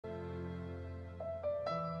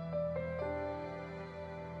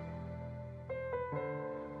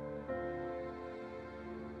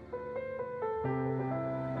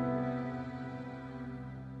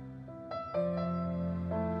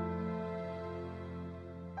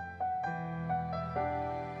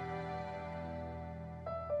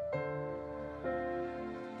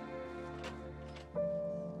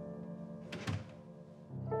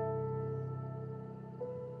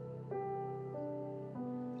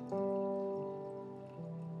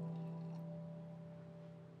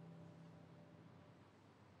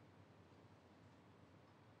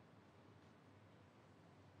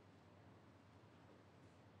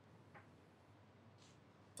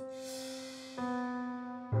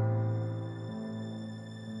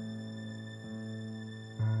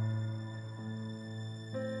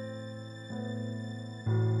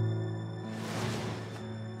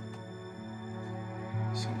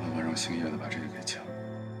想办法让星爷的把这个给抢。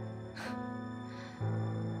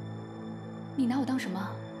你拿我当什么？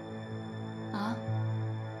啊？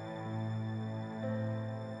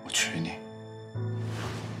我娶你。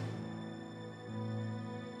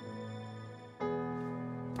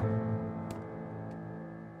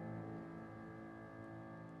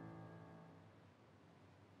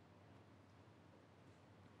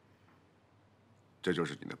 这就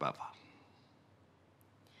是你的办法。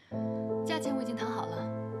价钱我已经谈好了，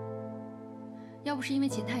要不是因为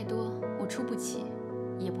钱太多，我出不起，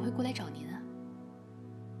也不会过来找您啊。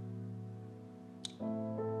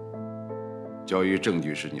交易证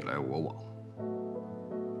据是你来我往，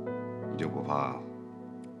你就不怕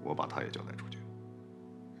我把他也交代出去？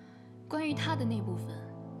关于他的那部分，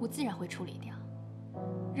我自然会处理掉，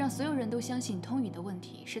让所有人都相信通宇的问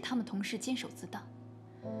题是他们同事监守自盗。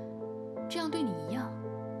 这样对你一样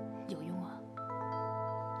有用啊！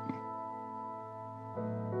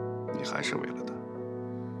你还是为了他，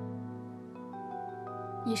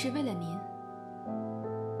也是为了您，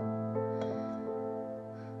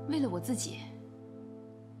为了我自己。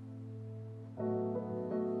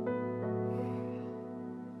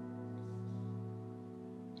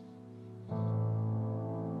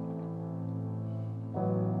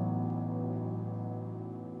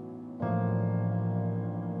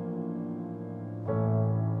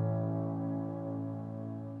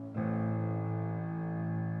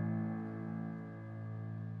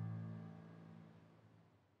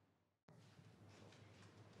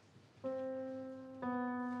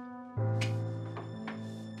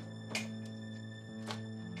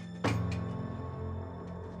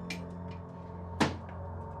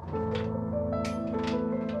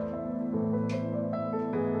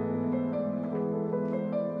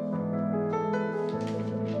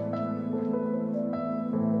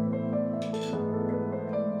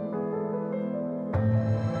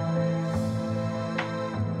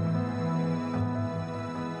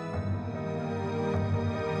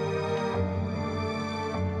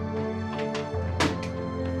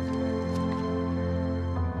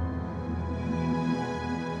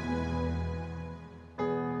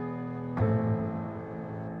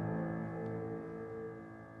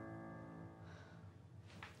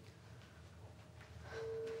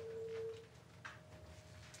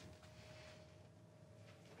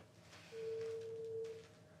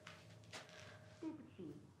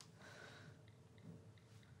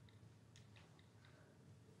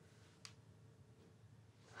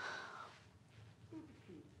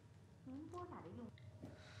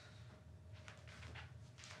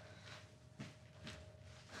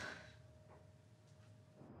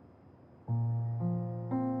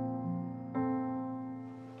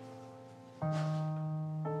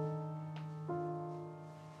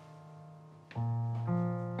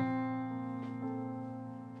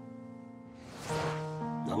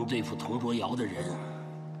能对付佟卓尧的人，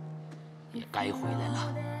也该回来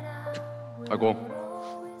了。阿公，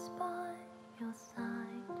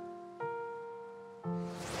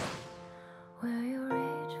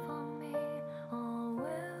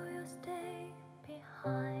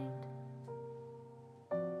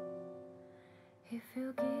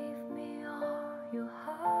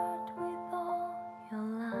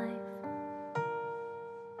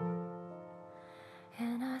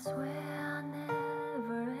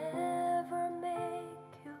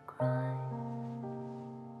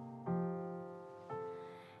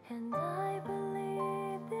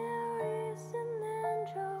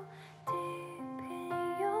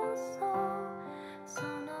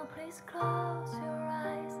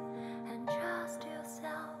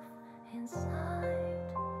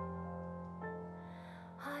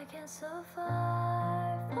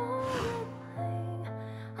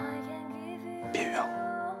别冤枉！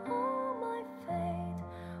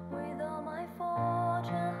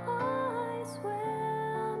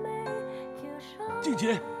静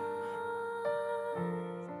姐，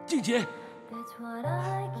静姐，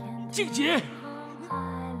静姐。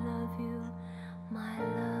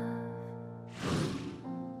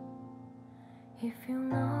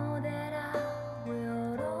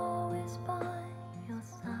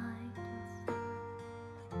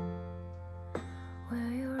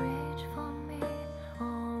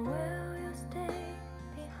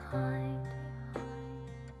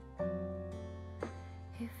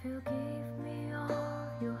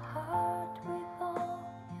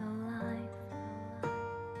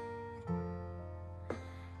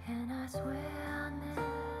 And I swear I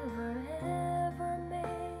never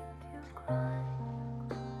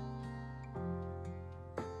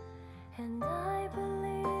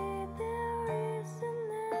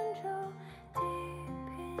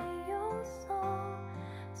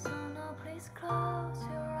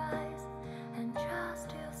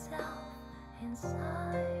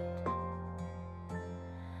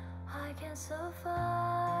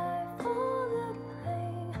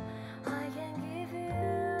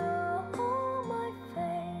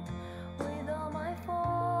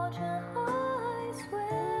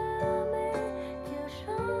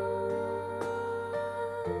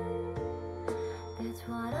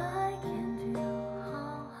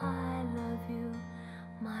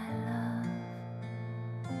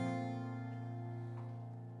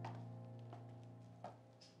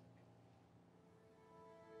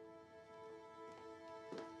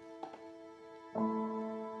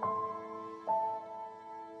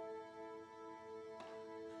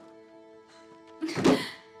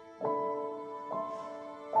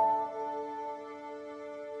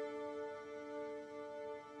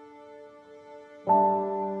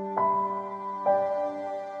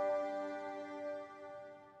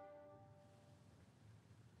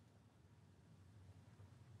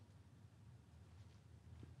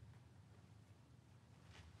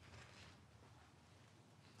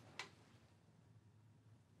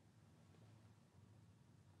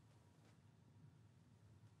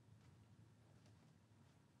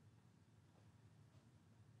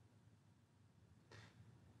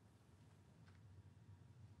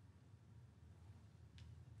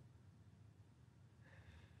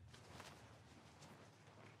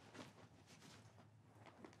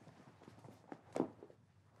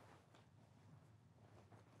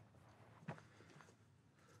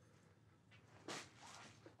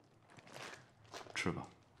吃吧。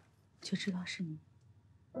就知道是你。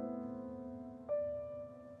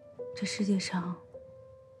这世界上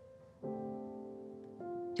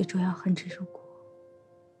对卓瑶恨之入骨，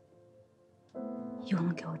又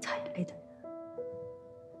能给我擦眼泪的人，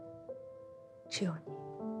只有你。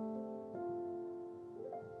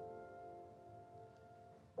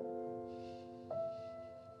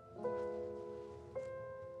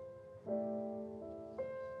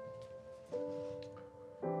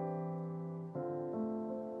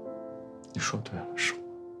你说对了，是我。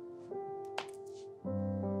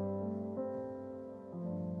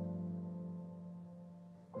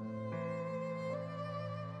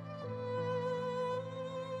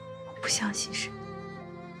我不相信是你，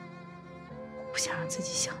不想让自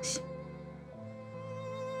己相信。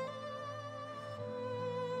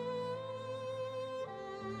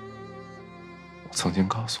我曾经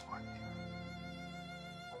告诉过你，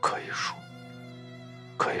我可以输，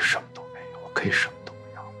可以什么都没有，我可以什么都不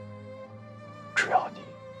要，只要你，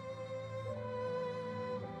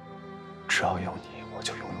只要有你，我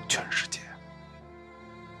就拥有全世界。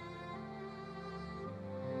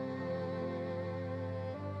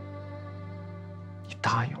你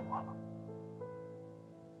答应我了，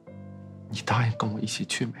你答应跟我一起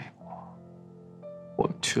去美国，我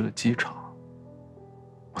们去了机场，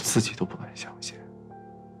我自己都不敢相信。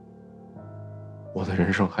我的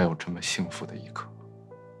人生还有这么幸福的一刻，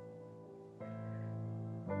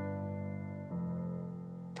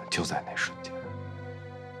但就在那瞬间，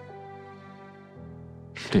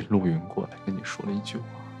这陆云过来跟你说了一句话，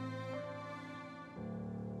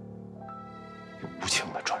你无情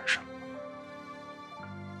的转身了，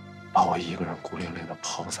把我一个人孤零零的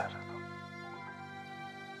抛在了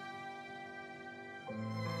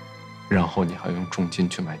那，然后你还用重金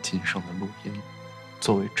去买今生的录音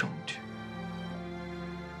作为证据。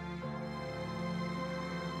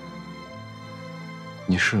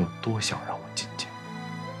你是有多想让我进监狱？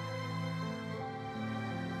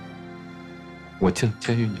我进了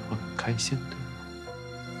监狱，你会很开心，对吗？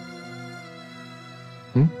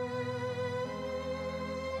嗯？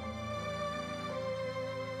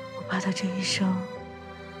我爸他这一生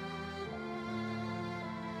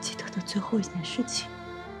记得的最后一件事情，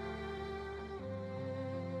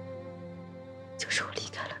就是我离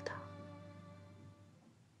开了他。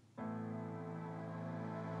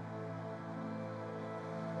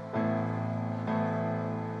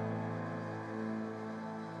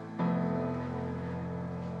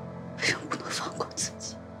为什么不能放过自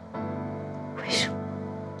己？为什么？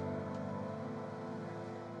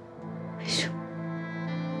为什么？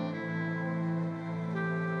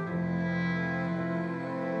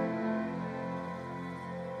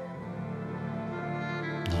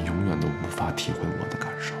你永远都无法体会我的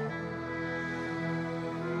感受。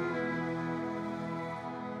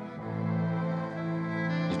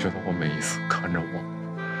你知道我每一次看着我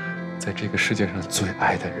在这个世界上最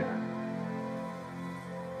爱的人，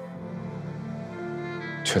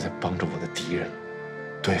却在帮着我的敌人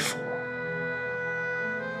对付我，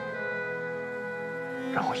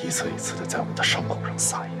然后一次一次的在我的伤口上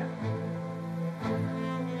撒盐。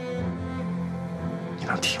你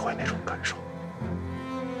能体会那种感受？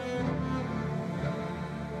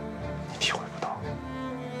你体会不到。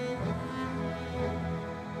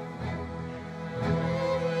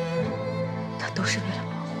他都是为了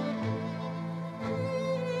保护我，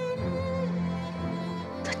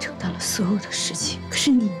他承担了所有的事情。可是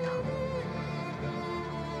你呢？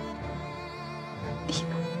你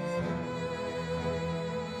呢？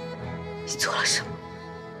你做了什么？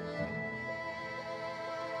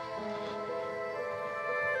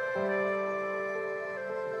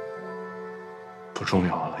不重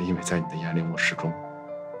要了，因为在你的眼里，我始终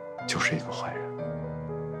就是一个坏人，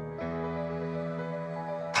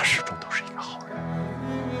他始终都是一个好人。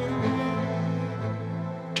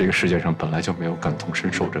这个世界上本来就没有感同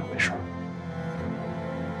身受这回事儿。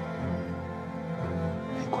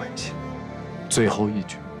没关系，最后一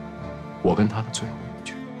局，我跟他的最后一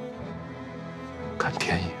局，看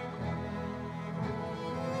天赢，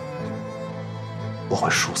我会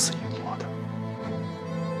殊死一搏的。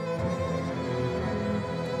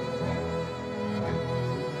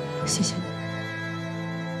谢谢你。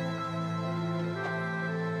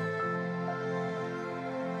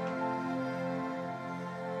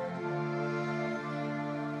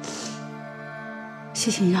谢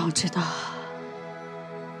谢你让我知道，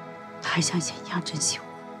他还像以前一样珍惜我。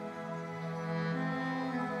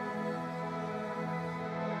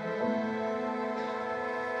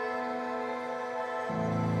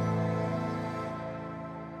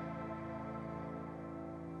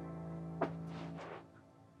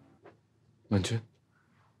曼君，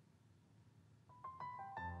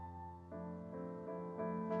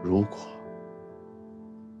如果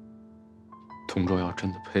佟卓尧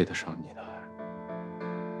真的配得上你的爱，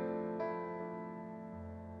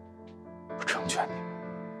我成全你们。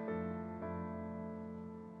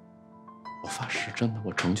我发誓，真的，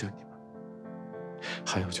我成全你们。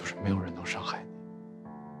还有就是，没有人能伤害你，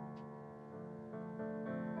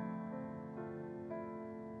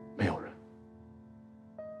没有人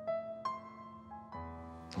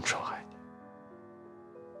能伤害你。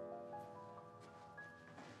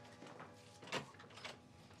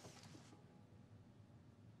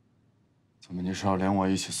怎么，你是要连我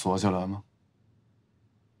一起锁起来吗？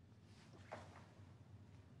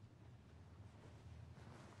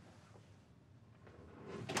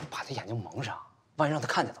把他眼睛蒙上，万一让他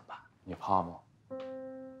看见怎么办？你怕吗？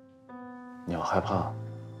你要害怕，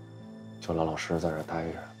就老老实实在这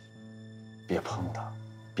待着，别碰他，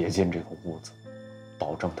别进这个屋子，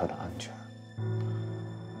保证他的安全。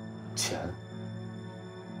钱，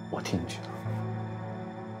我替你去拿。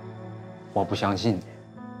我不相信你。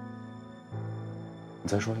你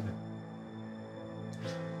再说一遍。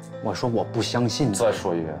我说我不相信你。再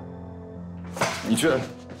说一遍。你去，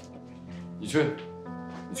你去，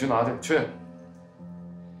你去拿去，去。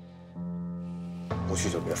不去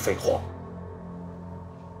就别废话。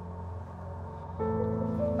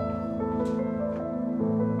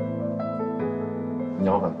你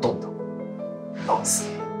要敢动他，弄死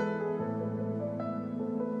你！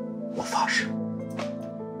我发誓。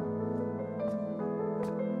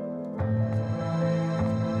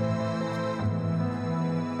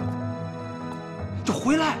你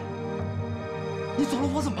回来！你走了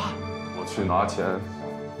我怎么办？我去拿钱，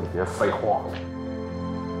你别废话。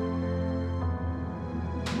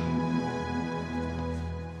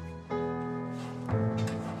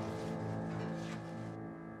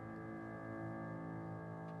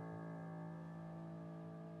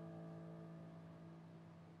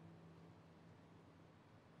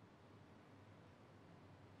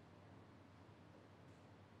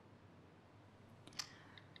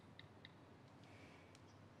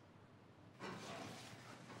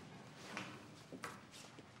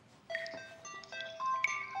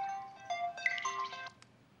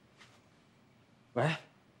喂，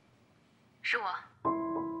是我。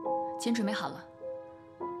钱准备好了，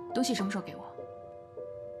东西什么时候给我？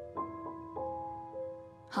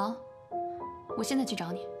好，我现在去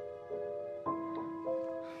找你。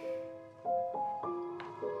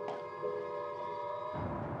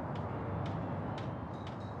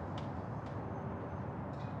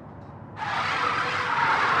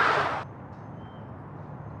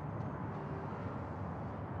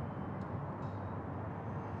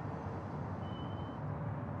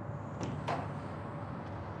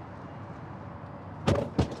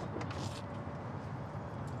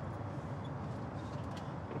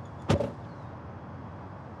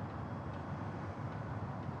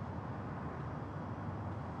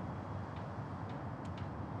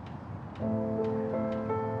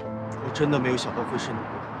我真的没有想到会是你。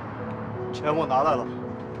钱我拿来了，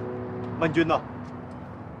曼君呢？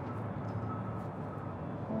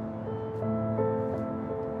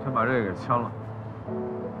先把这个给签了。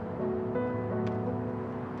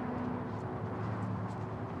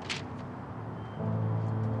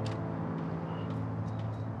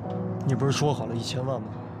你不是说好了1000万吗？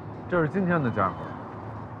这是今天的价格。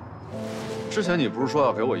之前你不是说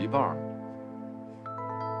要给我一半？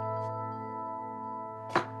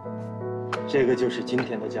这个就是今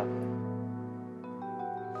天的价格。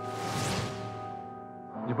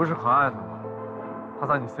你不是很爱他吗？他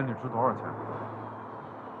在你心里值多少钱？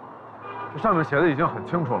这上面写的已经很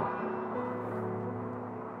清楚了。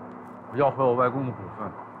我要回我外公的股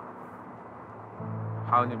份，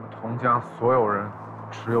还有你们佟家所有人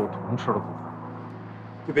持有佟氏的股份。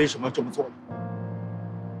你为什么要这么做？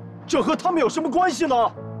这和他们有什么关系呢？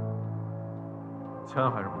签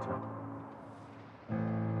还是不签？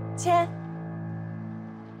签，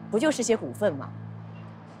不就是些股份吗？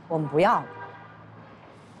我们不要了。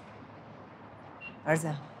儿子，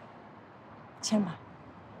签吧。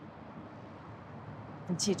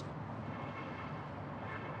你记着，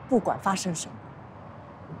不管发生什么，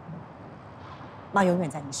妈永远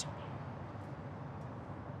在你身边。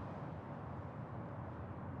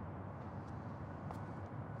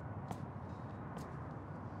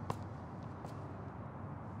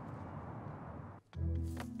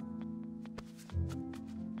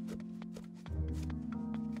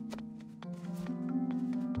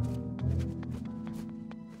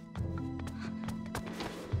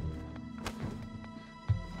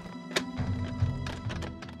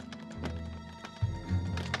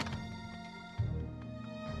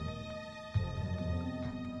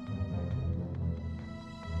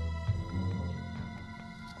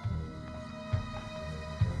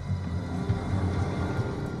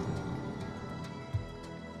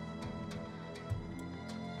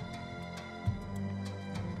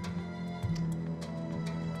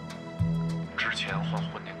 之前换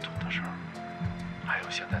混凝土的事儿，还有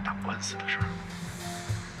现在打官司的事儿，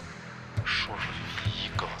说出去一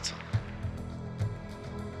个字。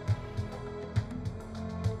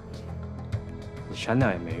你删掉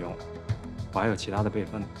也没用，我还有其他的备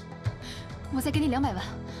份呢。我再给你200万，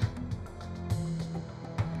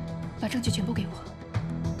把证据全部给我。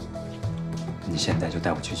你现在就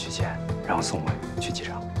带我去取钱，然后送我去机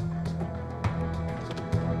场。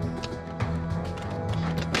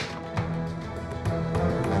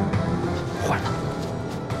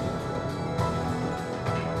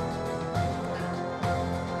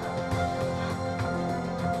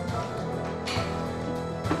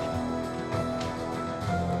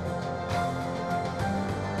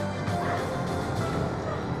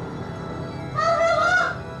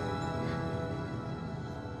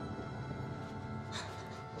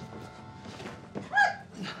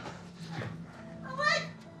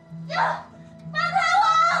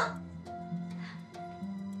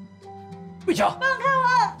 魏强，放开我！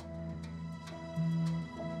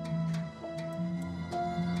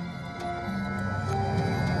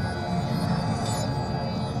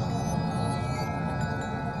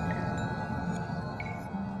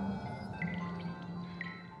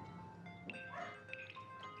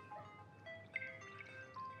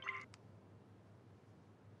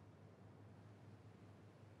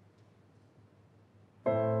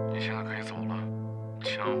你现在可以走了，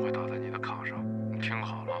枪会打在你的卡上，你听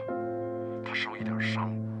好了。 他受一点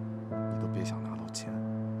伤，你都别想拿到钱。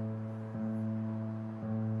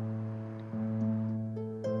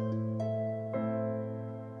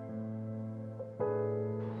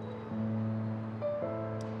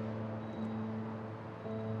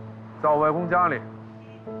在我外公家里。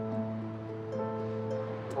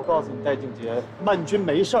我告诉你，戴静杰，曼君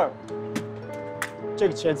没事儿，这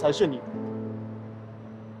个钱才是你的。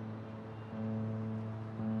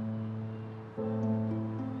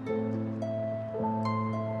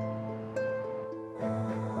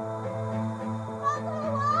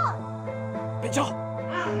 走！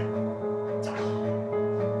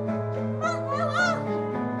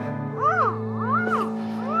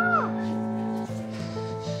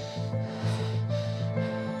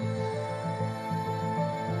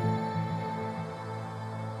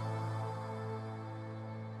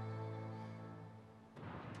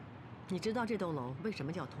你知道这栋楼为什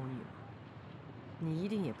么叫通寓吗？你一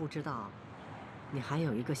定也不知道，你还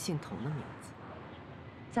有一个姓佟的名字。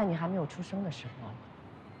在你还没有出生的时候。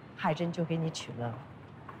 海珍就给你取了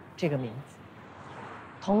这个名字，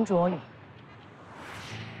佟卓宇。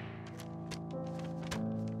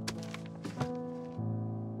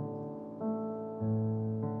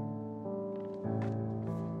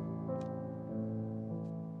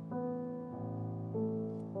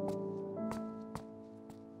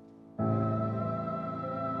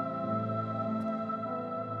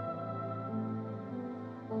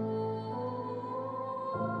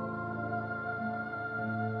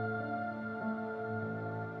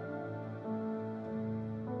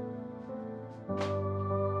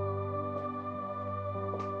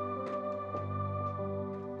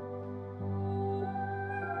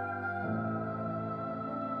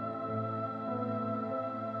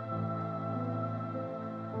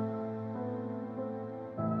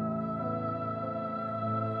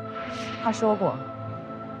他说过，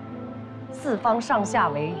四方上下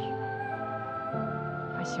为雨。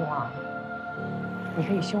他希望你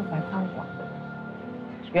可以胸怀宽广，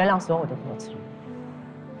原谅所有的过错。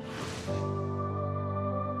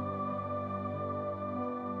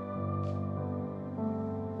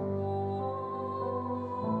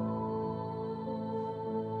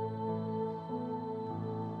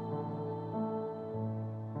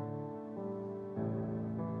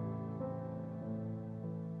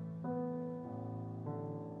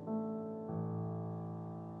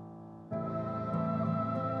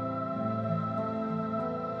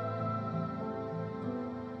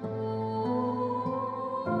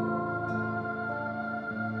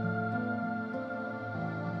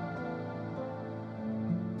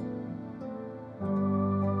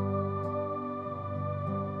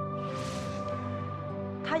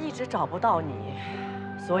一直找不到你，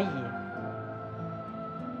所以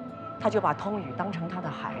他就把通宇当成他的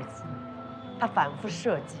孩子，他反复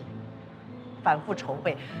设计，反复筹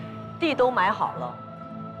备，地都买好了，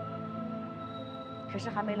可是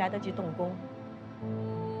还没来得及动工，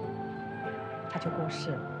他就过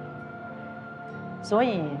世了。所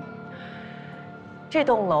以这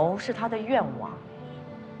栋楼是他的愿望，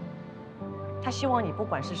他希望你不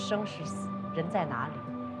管是生是死，人在哪里，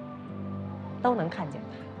都能看见他。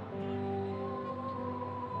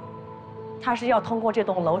他是要通过这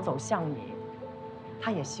栋楼走向你，他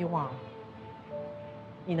也希望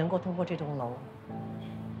你能够通过这栋楼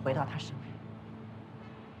回到他身边。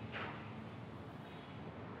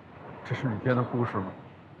这是你编的故事吗？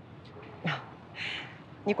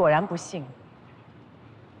你果然不信。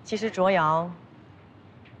其实卓瑶，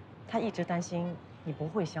他一直担心你不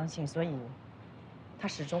会相信，所以他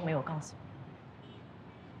始终没有告诉你。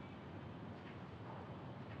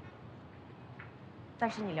但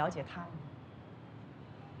是你了解他，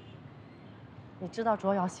你知道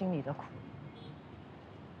卓瑶心里的苦。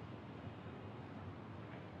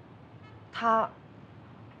他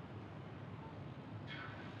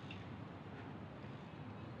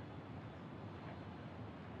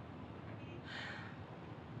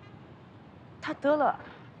得了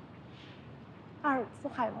阿尔茨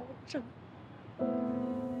海默症。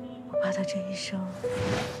我怕他这一生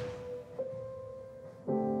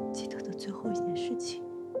记得的最后一件事情，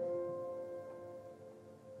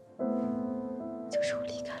就是我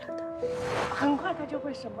离开了他。很快他就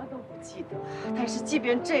会什么都不记得。但是即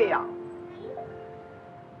便这样，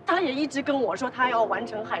他也一直跟我说他要完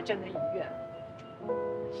成海镇的遗愿。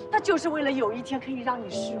他就是为了有一天可以让你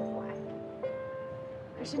释怀。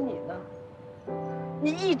可是你呢？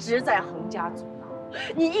你一直在横加阻挠，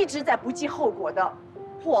你一直在不计后果的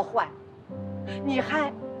破坏，你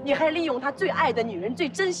还利用他最爱的女人、最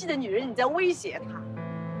珍惜的女人，你在威胁他，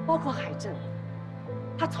包括海镇，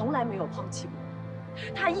他从来没有抛弃过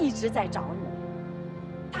你，他一直在找你，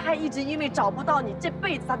他还一直因为找不到你，这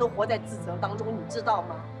辈子他都活在自责当中，你知道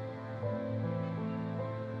吗？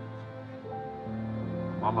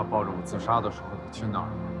妈妈抱着我自杀的时候，你去哪儿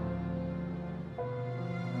了？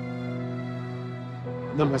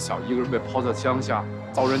那么小一个人被抛在乡下，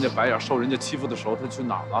遭人家白眼，受人家欺负的时候，他去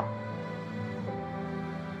哪儿了？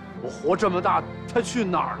我活这么大，他去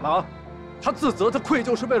哪儿了？他自责，他愧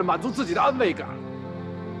疚，是为了满足自己的安慰感。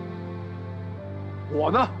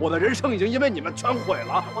我呢，我的人生已经因为你们全毁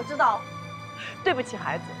了。我知道，对不起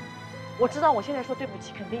孩子，我知道我现在说对不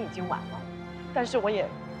起肯定已经晚了，但是我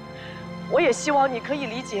也希望你可以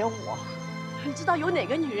理解我。你知道有哪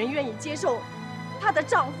个女人愿意接受她的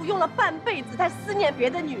丈夫用了半辈子在思念别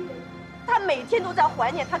的女人，她每天都在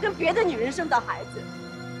怀念她跟别的女人生的孩子。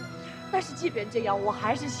但是即便这样，我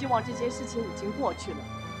还是希望这些事情已经过去了，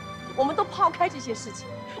我们都抛开这些事情，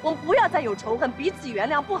我们不要再有仇恨，彼此原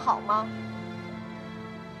谅，不好吗？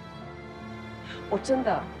我真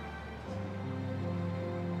的，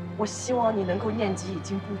我希望你能够念及已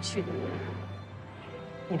经故去的人，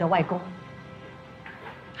你的外公，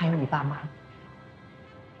还有你爸妈。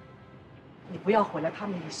你不要毁了他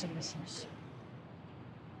们一生的心事。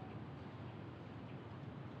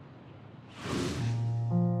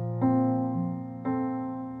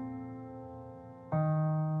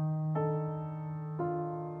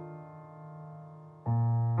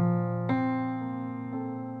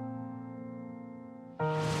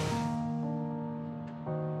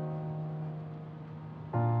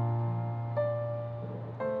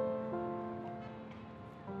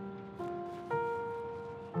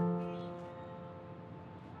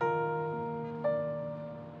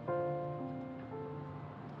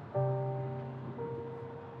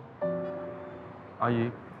阿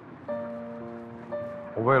姨，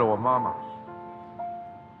我为了我妈妈，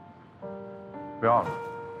不要了，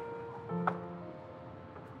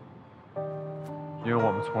因为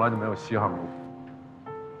我们从来就没有稀罕过。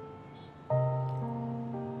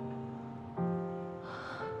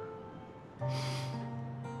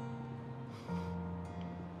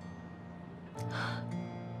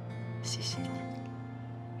谢谢你。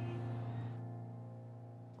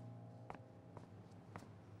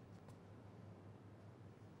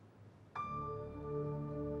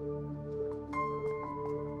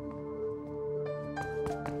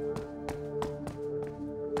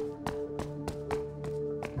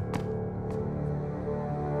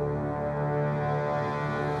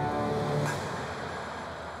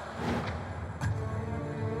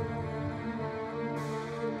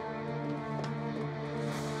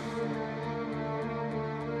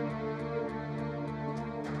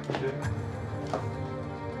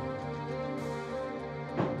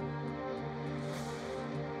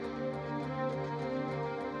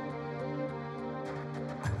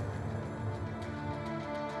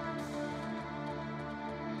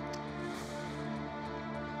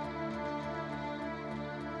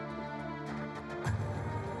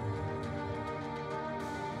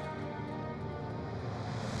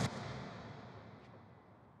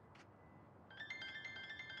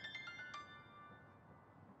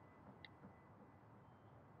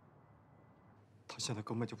现在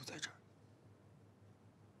根本就不在这儿。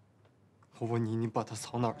我问你，你把他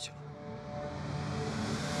藏哪儿去了？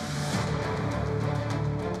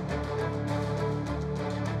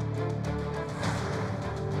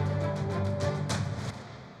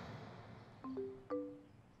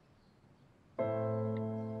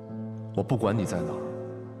我不管你在哪儿，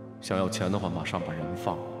想要钱的话，马上把人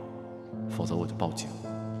放了，否则我就报警，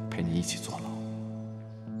陪你一起坐牢。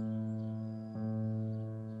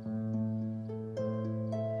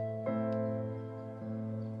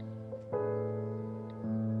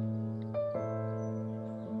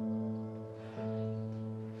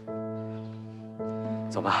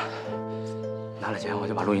走吧，拿了钱我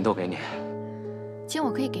就把录音都给你。钱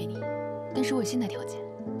我可以给你，但是我有新的条件。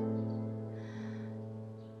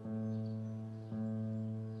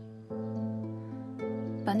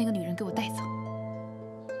把那个女人给我带走，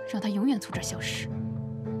让她永远从这儿消失。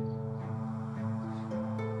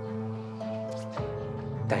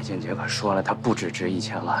戴静姐可说了，她不只值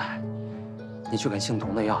1000万，你去跟姓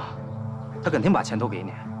童的要，她肯定把钱都给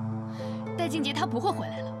你。戴静杰她不会回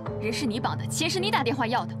来了，人是你绑的，钱是你打电话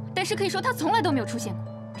要的，但是可以说她从来都没有出现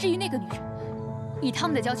过。至于那个女人，以他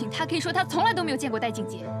们的交情，她可以说她从来都没有见过戴静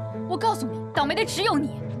杰。我告诉你，倒霉的只有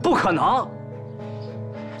你。不可能！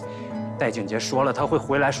戴静杰说了，他会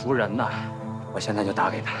回来赎人的，我现在就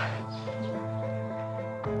打给他。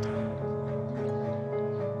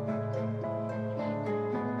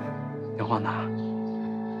电话呢？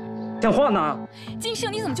电话呢？金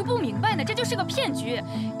盛，你怎么就不明白呢？这就是个骗局。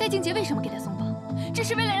戴静杰为什么给他松绑？这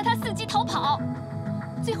是为了让他伺机逃跑。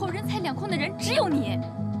最后人财两空的人只有你。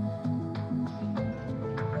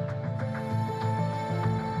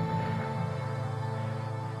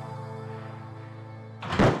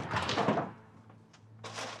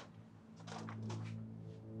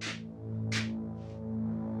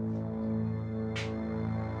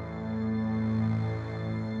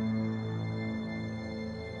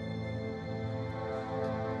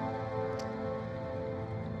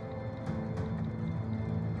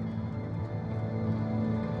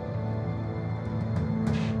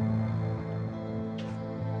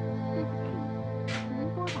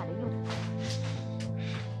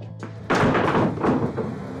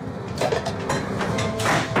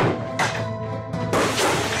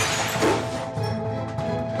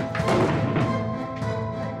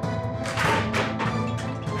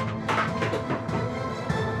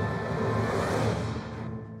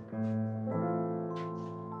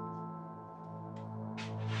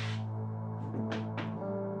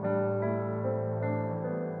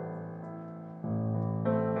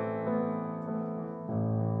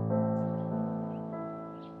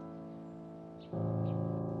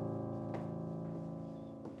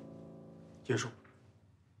结束。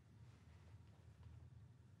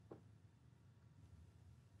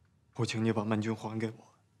我请你把曼君还给我。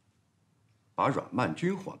把阮曼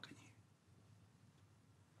君还给你。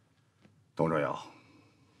董卓尧，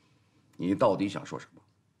你到底想说什么？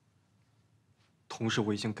同时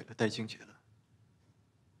我已经给了戴静姐了，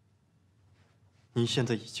你现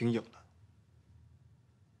在已经赢了。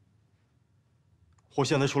我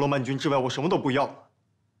现在除了曼君之外，我什么都不要了。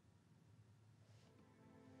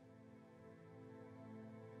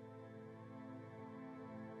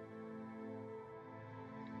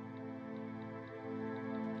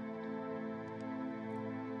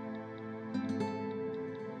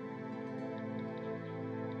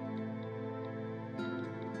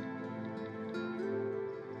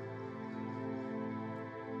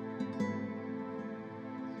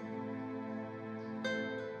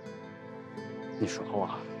你说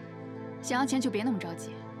话。想要钱就别那么着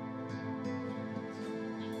急。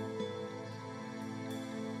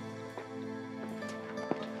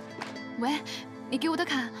喂，你给我的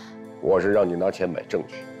卡。我是让你拿钱买证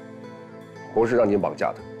据，不是让你绑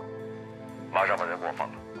架他。马上把人给我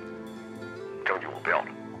放了，证据我不要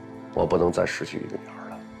了。我不能再失去一个女儿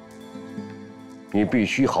了，你必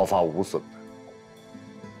须毫发无损的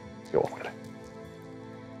给我回来。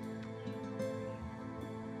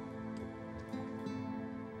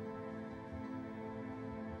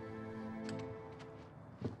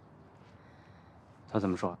他怎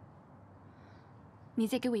么说？你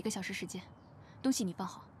再给我1个小时时间，东西你放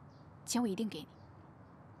好，钱我一定给你。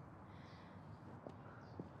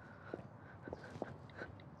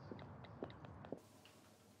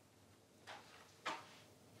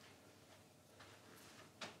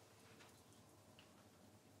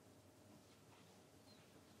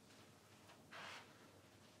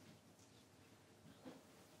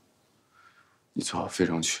你最好非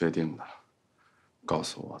常确定的告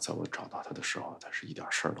诉我，在我找到他的时候，他是一点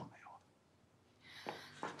事儿都没有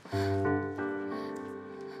的。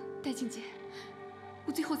戴静姐，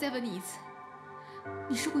我最后再问你一次，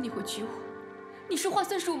你说过你会娶我，你说话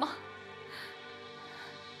算数吗？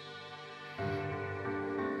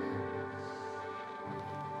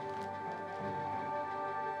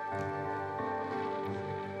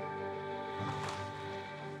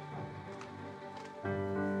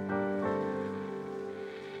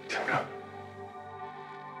听着，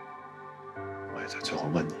我也再最后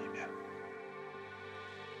问你一遍，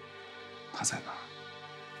他在哪儿？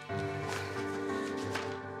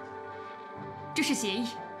 这是协议，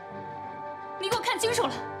你给我看清楚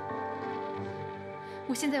了。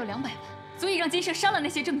我现在有200万，足以让金盛删了那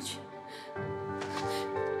些证据。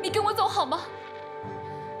你跟我走好吗？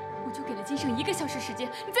我就给了金盛1个小时时间，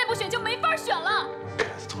你再不选就没法选了。给了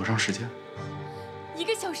他多长时间？1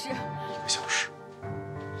个小时。1个小时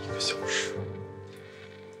，1个小时。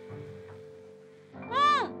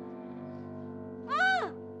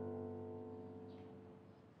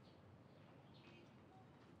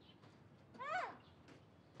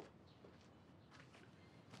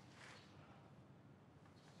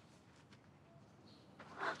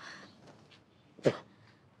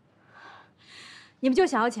 你不就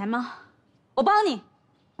想要钱吗？我帮你。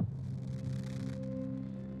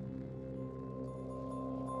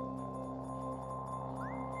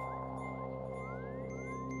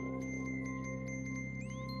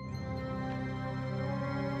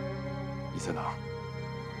你在哪儿？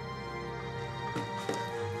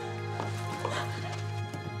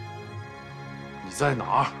你在哪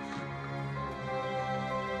儿？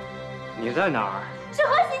你在哪儿？是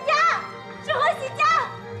何喜家，是何喜家。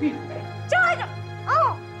闭嘴！站着。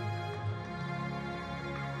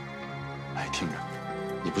 哎，听着，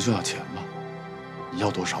你不就要钱吗？你要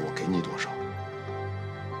多少，我给你多少。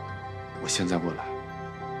我现在过来，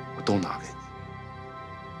我都拿给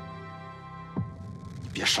你。你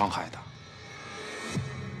别伤害他。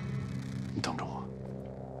你等着我。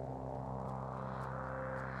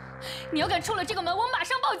你要敢出了这个门，我马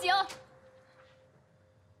上报警。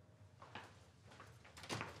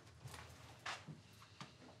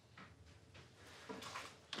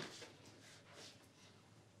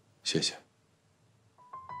 谢谢。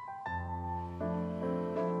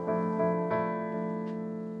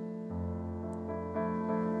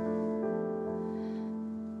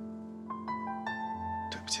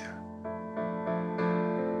对不起。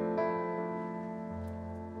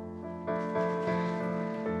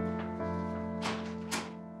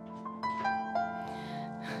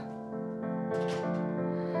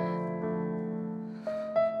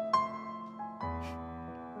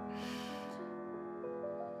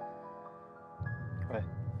喂，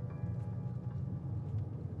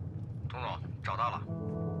佟总，找到了。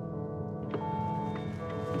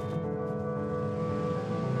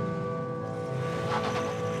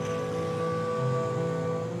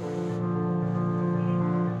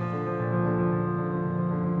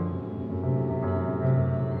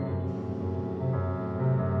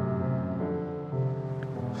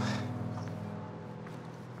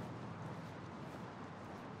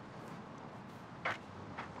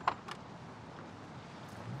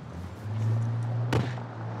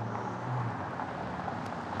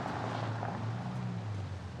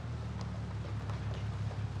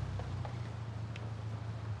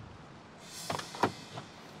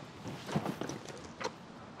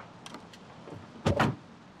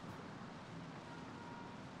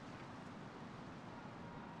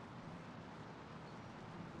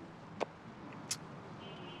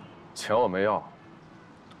钱我没要，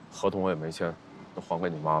合同我也没签，都还给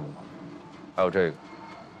你妈妈了。还有这个，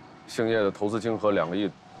兴业的投资金额2个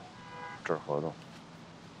亿，这是合同，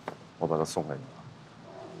我把它送给你了。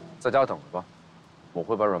在家等着吧，我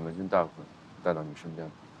会把阮文军带回来，带到你身边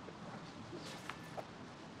的。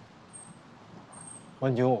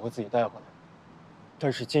万军我会自己带回来，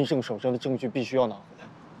但是金盛手上的证据必须要拿回来。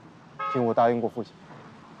听我答应过父亲，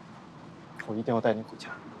我一定要带你回家。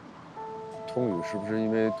 通宇是不是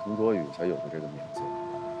因为佟卓宇才有的这个名字？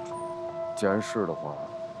既然是的话，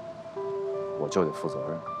我就得负责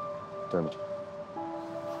任，对吗？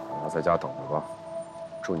好，在家等着吧。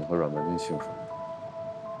祝你和阮文军幸福，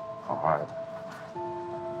好好爱他。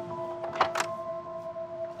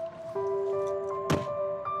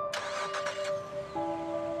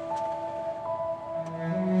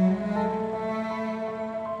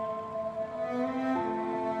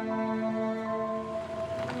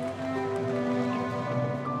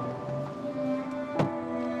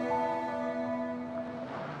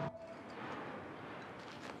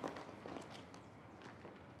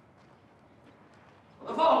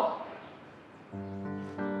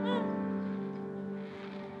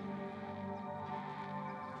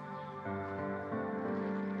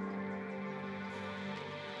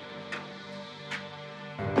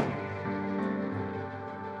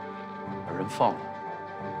放了。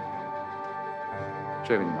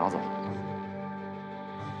这个你拿走。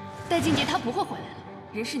戴静杰他不会回来了，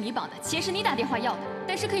人是你绑的，钱是你打电话要的，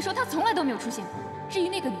但是可以说他从来都没有出现过。至于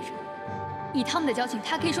那个女人，以他们的交情，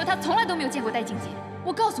他可以说他从来都没有见过戴静杰。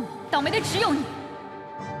我告诉你，倒霉的只有你。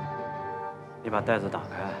你把袋子打开，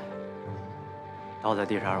倒在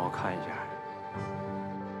地上让我看一下。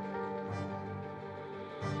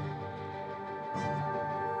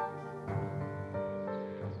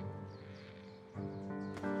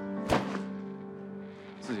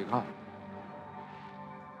 自己看。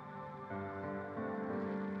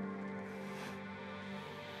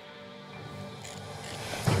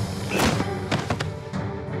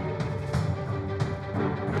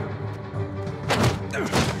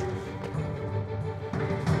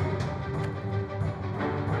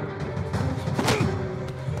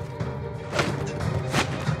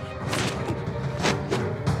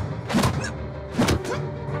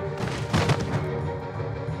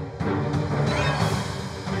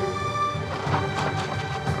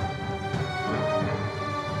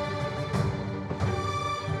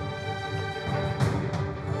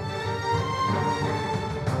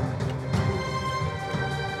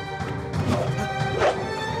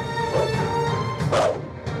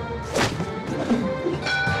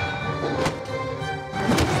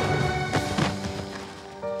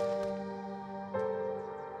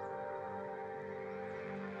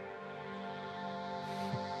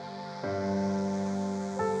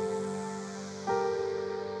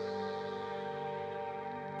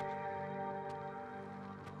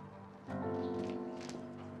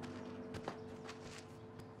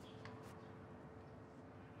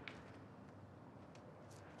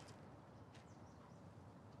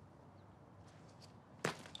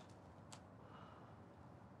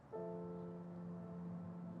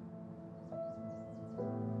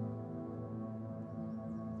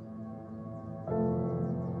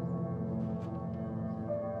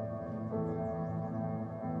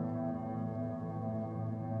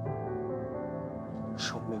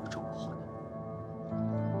是我没有照顾好你。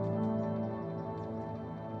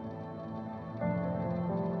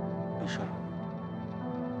没事。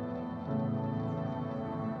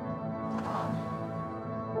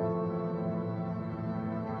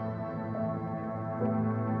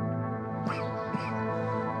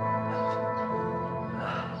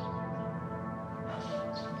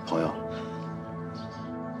朋友，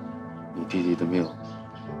你弟弟的命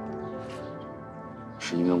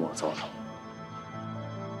是因为我造成的。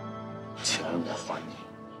 钱我还你，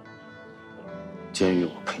监狱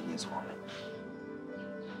我陪你坐，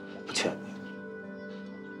我不欠你。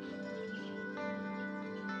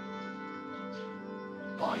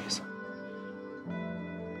不好意思。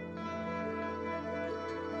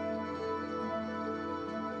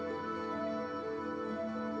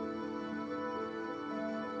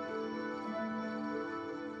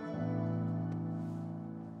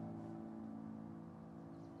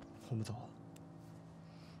我们走了。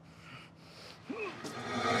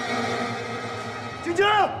 晶晶，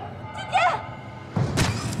晶晶，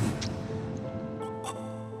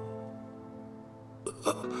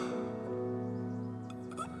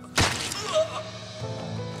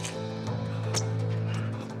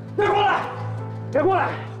别过来！别过来！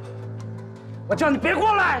我叫你别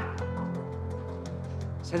过来！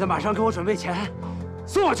现在马上给我准备钱，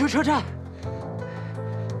送我去车站。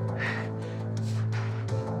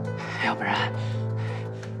要不然，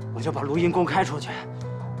我就把录音公开出去。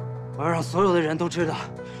 我要让所有的人都知道，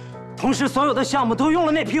同时所有的项目都用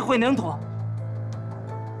了那批混凝土。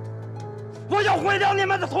我要毁掉你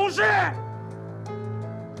们的同事！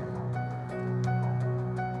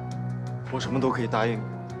我什么都可以答应你，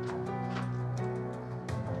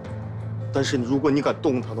但是如果你敢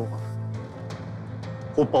动他的话，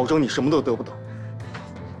我保证你什么都得不到。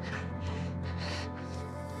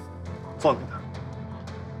放开他，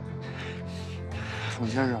冯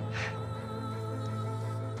先生。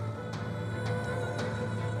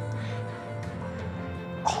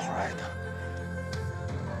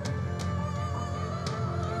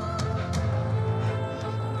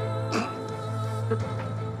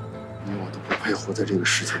 你我都不配活在这个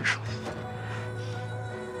世界上。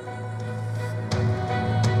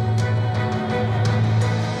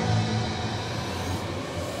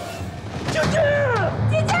晶晶，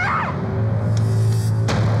晶晶。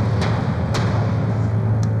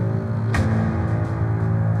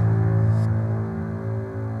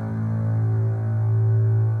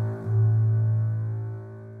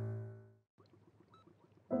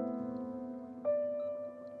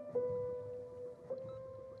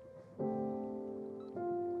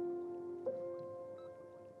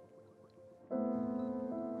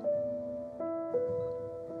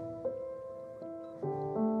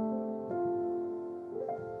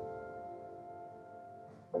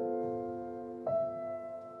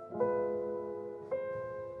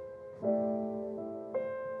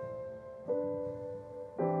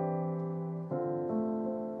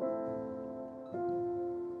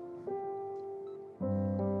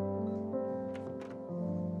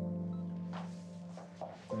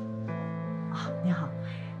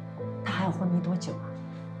昏迷多久啊？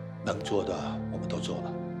能做的我们都做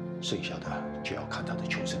了，剩下的就要看他的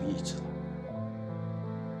求生意志了。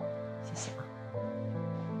谢谢啊。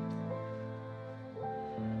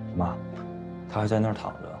妈，他还在那儿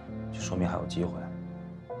躺着，就说明还有机会。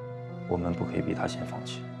我们不可以逼他先放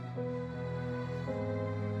弃。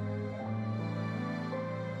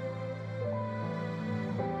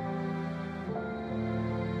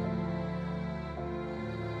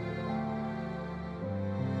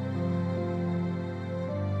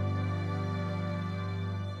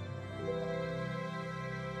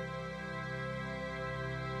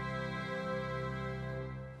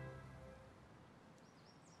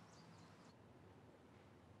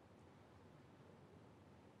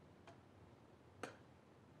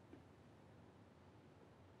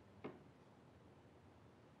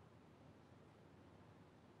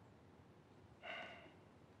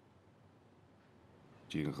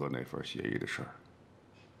 金河那份协议的事儿，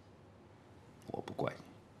我不怪你。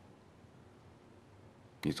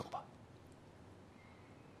你走吧。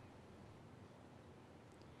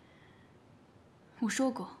我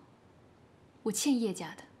说过，我欠叶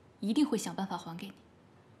家的，一定会想办法还给你。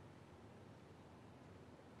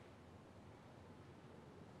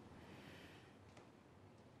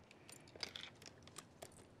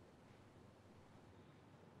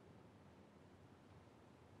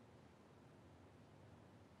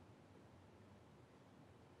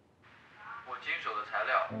经手的材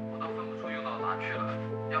料我都分不出用到哪去了，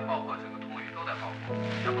要爆破整个通宇都在爆破，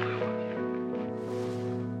全部都有问题。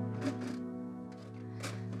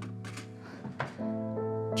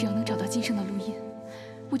只要能找到今生的录音，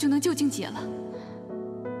我就能救静姐了。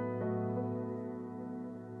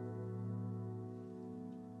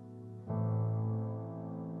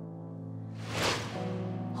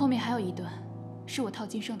后面还有一段，是我套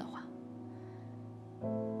今生的话，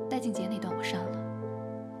戴静姐那段我删了。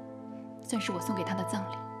 算是我送给他的葬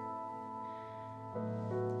礼。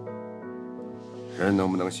人能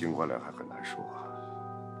不能醒过来还很难说啊。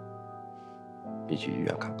你去医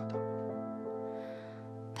院看看他。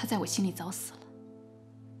他在我心里早死了。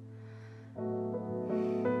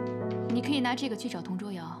你可以拿这个去找佟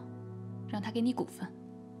卓尧，让他给你股份。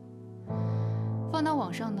放到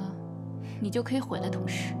网上呢，你就可以毁了佟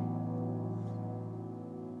氏。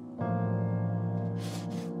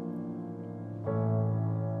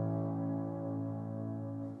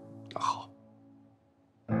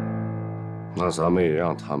 那咱们也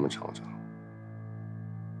让他们尝尝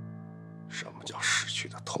什么叫失去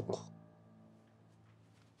的痛苦。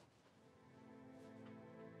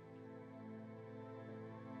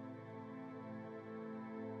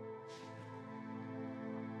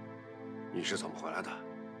你是怎么回来的？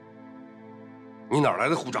你哪来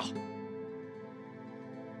的护照？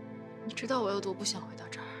你知道我有多不想回到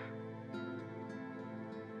这儿。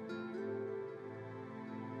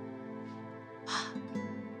爸。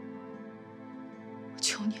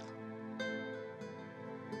 求你了，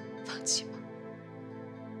放弃吧！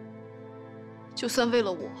就算为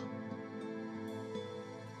了我，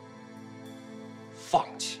放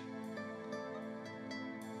弃。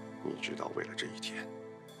你知道为了这一天，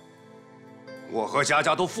我和佳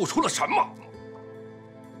佳都付出了什么？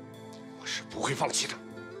我是不会放弃的。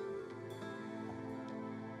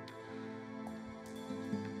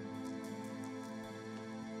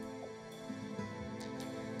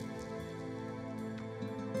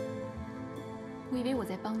我以为我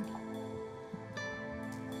在帮你，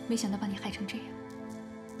没想到把你害成这样。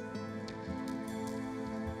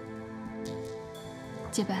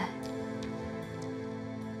洁白，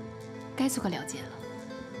该做个了结了。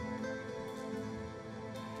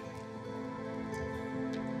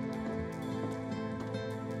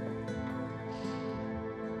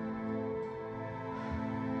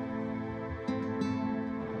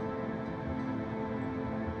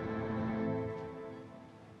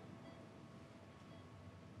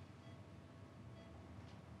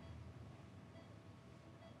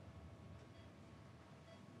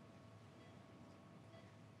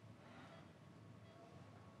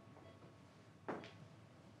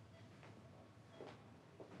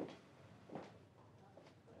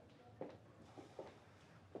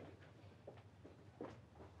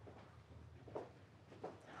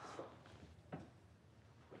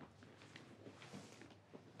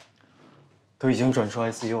都已经转出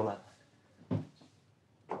ICU 来了，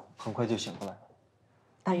很快就醒过来了。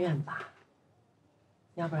但愿吧，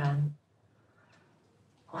要不然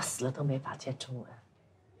我死了都没法见中文。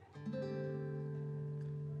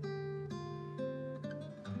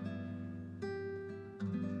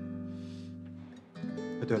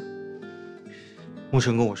哎，对了，牧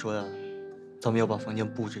尘跟我说呀，咱们要把房间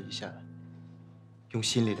布置一下，用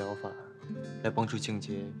心理疗法来帮助静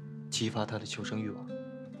姐激发她的求生欲望。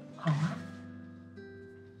好啊。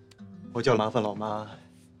我叫麻烦老妈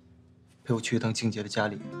陪我去一趟静姐的家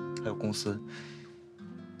里，还有公司，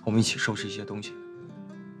我们一起收拾一些东西。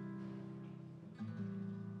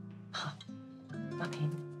好，妈陪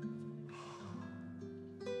你。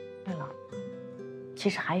对了，其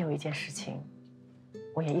实还有一件事情，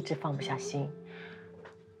我也一直放不下心。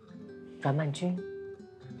阮曼君，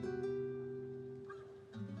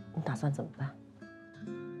你打算怎么办？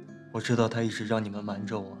我知道她一直让你们瞒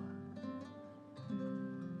着我，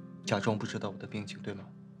假装不知道我的病情，对吗？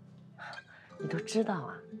你都知道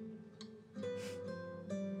啊。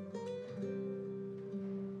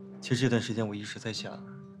其实这段时间我一直在想，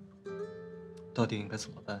到底应该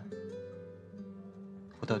怎么办？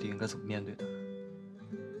我到底应该怎么面对她？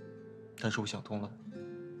但是我想通了，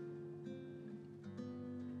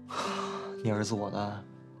你儿子我呢，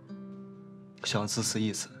想要自私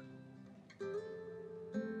一次，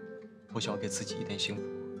我想要给自己一点幸福，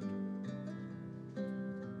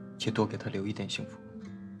也多给他留一点幸福。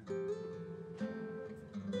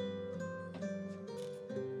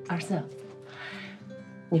儿子，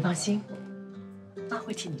你放心，妈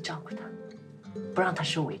会替你照顾他，不让他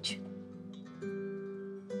受委屈。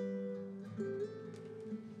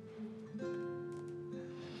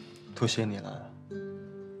多谢你了，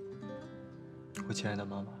我亲爱的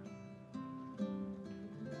妈妈。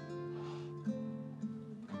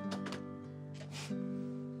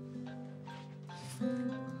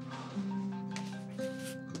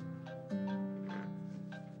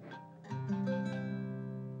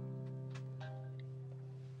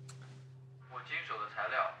我经手的材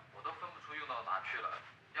料，我都分不出用到哪去了，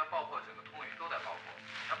要爆破整个通宇都得爆破，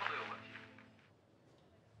全部都有问题。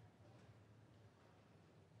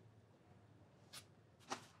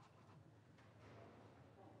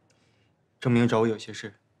郑明找我有些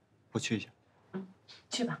事，我去一下。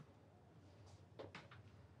去吧。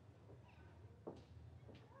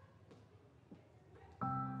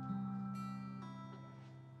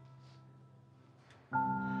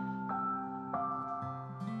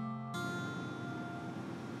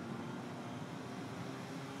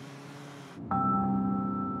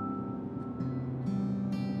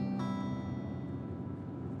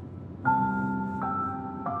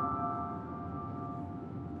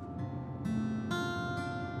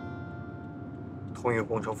通宇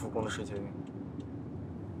工程复工的事情，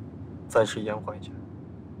暂时延缓一下。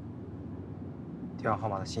电话号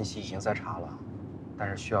码的信息已经在查了，但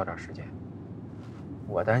是需要点时间。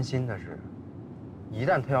我担心的是，一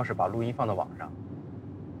旦他要是把录音放到网上，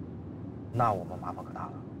那我们麻烦可大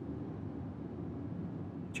了。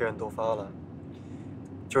既然都发了，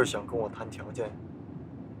就是想跟我谈条件。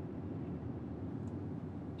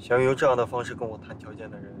想用这样的方式跟我谈条件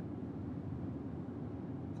的人，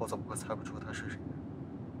我怎么会猜不出他是谁？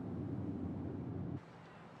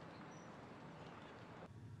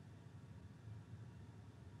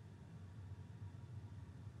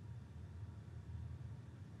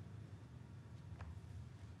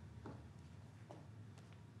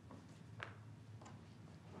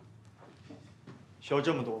需要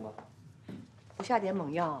这么多吗？不下点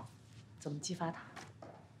猛药，怎么激发他？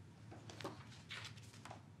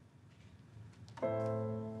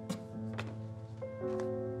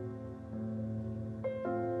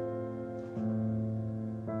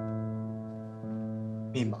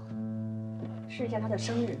密码试一下他的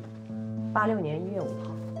生日，86年1月5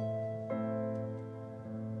号。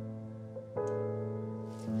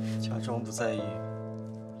假装不在意，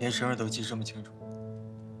连生日都记这么清楚。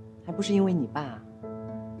还不是因为你爸，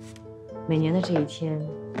每年的这一天，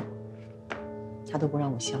他都不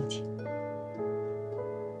让我消停。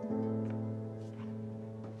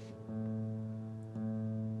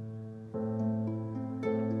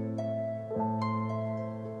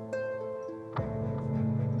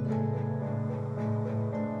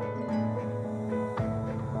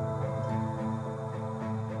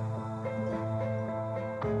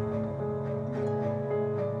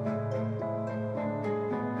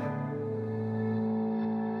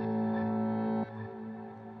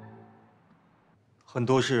很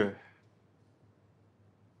多事，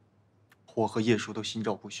我和叶叔都心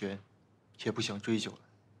照不宣，也不想追究了。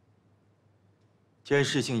既然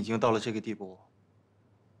事情已经到了这个地步，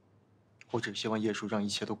我只希望叶叔让一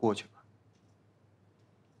切都过去吧。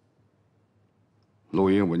录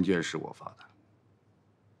音文件是我发的，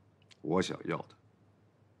我想要的，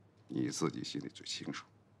你自己心里最清楚。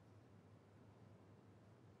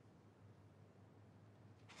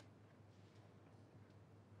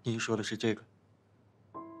你说的是这个？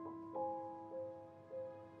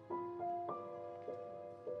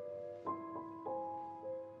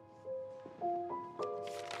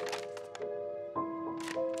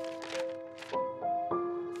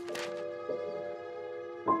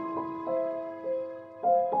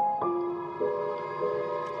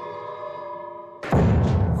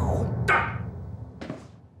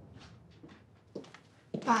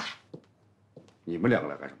们两个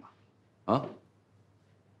来干什么？啊？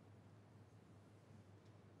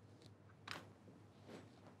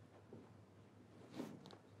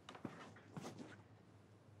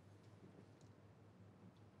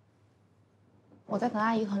我在等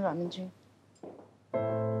阿姨和阮曼君。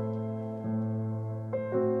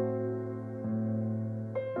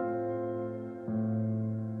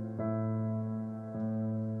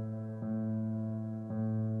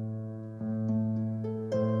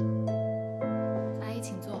阿姨，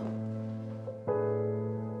请坐。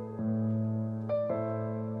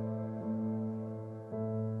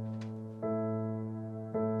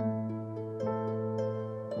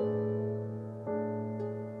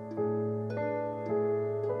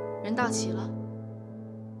人到齐了。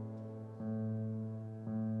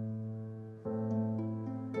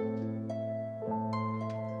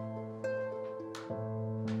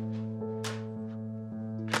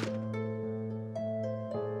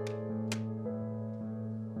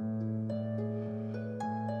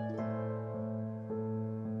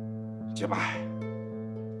洁白，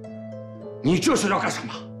你这是要干什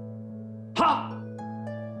么？哈？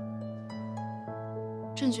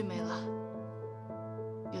证据没了，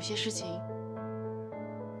有些事情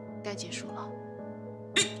该结束了。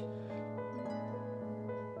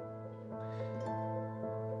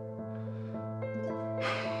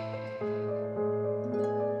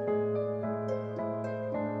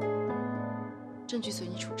证据随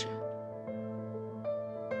你处置。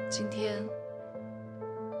今天，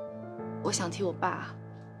我想替我爸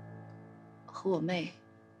和我妹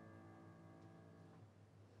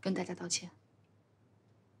跟大家道歉。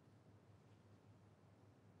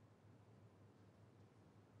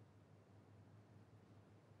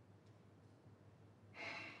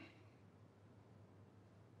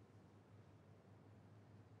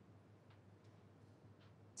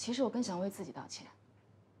其实我更想为自己道歉。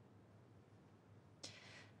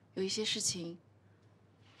有一些事情，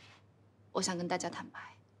我想跟大家坦白。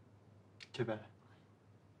洁白，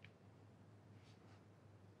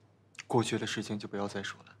过去的事情就不要再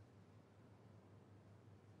说了。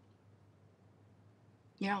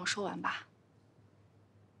你让我说完吧。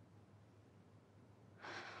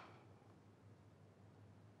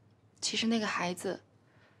其实那个孩子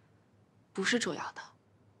不是卓瑶的，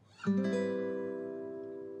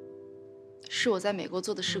是我在美国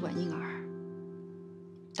做的试管婴儿。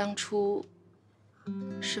当初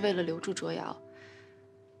是为了留住卓瑶，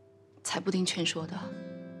才不听劝说的。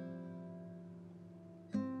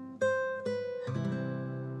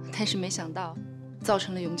但是没想到，造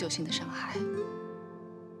成了永久性的伤害。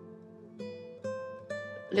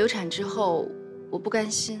流产之后，我不甘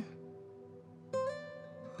心，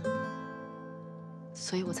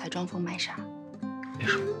所以我才装疯卖傻。别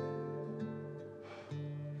说。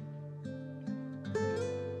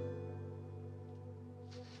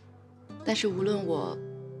但是无论我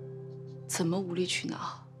怎么无理取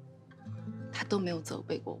闹，他都没有责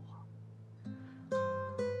备过我。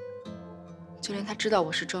就连他知道我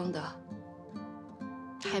是装的，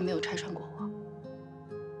他也没有拆穿过我。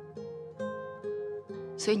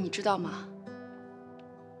所以你知道吗？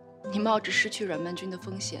你冒着失去阮曼君的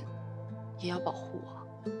风险，也要保护我，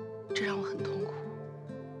这让我很痛苦，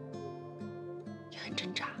也很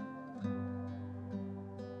挣扎。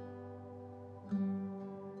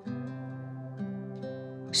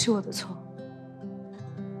是我的错，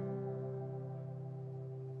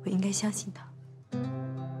我应该相信他。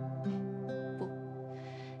不，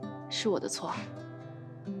是我的错。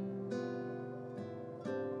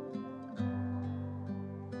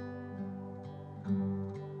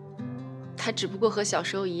他只不过和小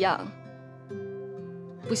时候一样，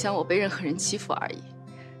不想我被任何人欺负而已。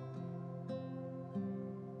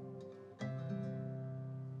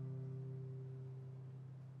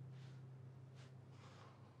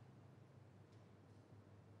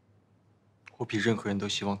我比任何人都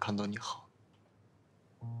希望看到你好。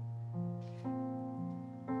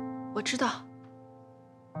我知道，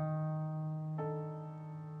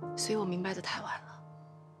所以我明白的太晚了。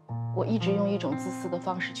我一直用一种自私的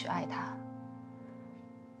方式去爱他，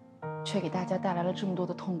却给大家带来了这么多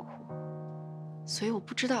的痛苦。所以我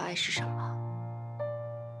不知道爱是什么，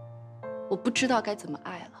我不知道该怎么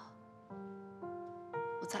爱了。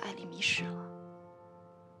我在爱里迷失了。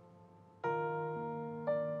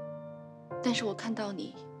但是我看到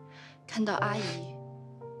你，看到阿姨，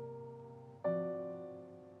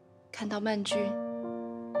看到曼君，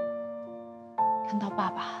看到爸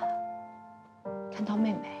爸，看到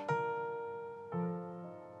妹妹，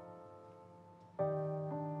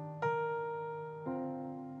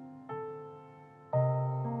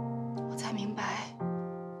我才明白，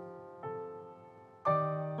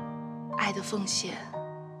爱爱的奉献，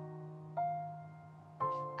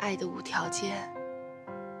爱的无条件，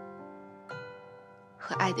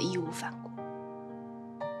和爱的义无反顾。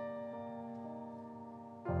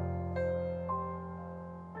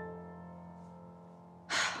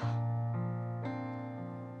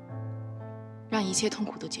让一切痛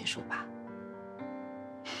苦都结束吧。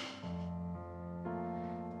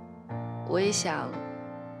我也想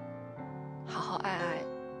好好爱爱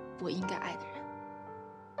我应该爱的人。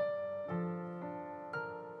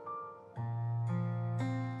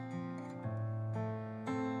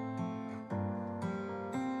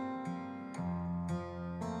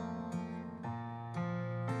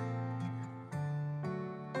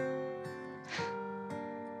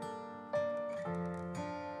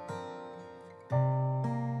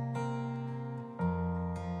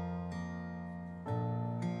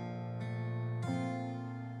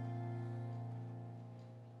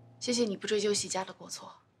谢谢你不追究喜家的过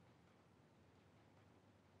错。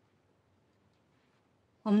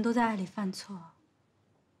我们都在爱里犯错，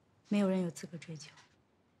没有人有资格追究。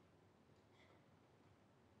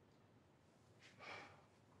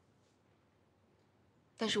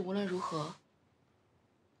但是无论如何，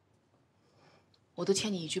我都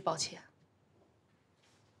欠你一句抱歉。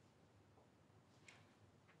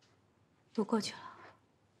都过去了。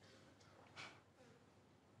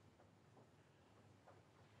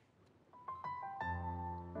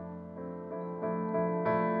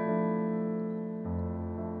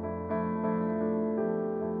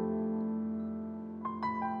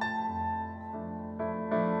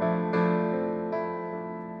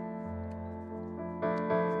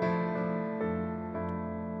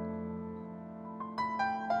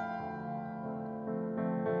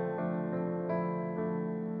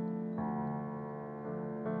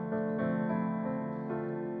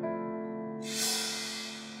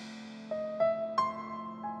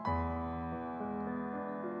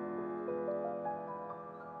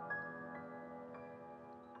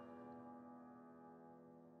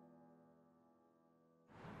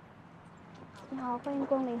你好，欢迎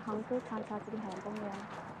光临杭州长沙湿地海洋公园。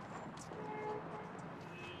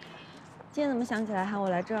今天怎么想起来喊我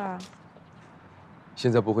来这儿？现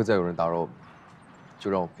在不会再有人打扰我们，就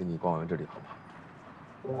让我陪你逛完这里，好吗？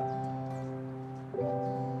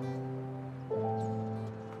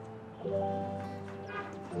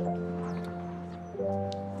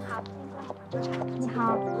你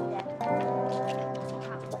好，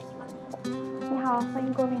你好，欢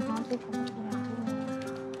迎光临杭州长沙湿地海洋公园。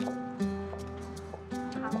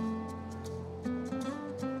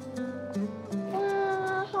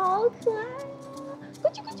好可爱啊！过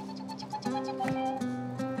去，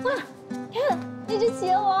哇，看那只企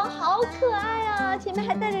鹅王好可爱啊，前面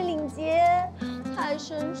还带着领结，太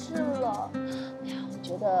绅士了。哎呀，我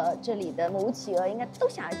觉得这里的母企鹅应该都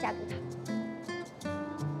想要嫁给他。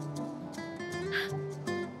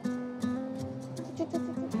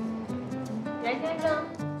袁先生。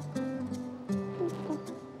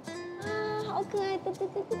啊，好可爱！对。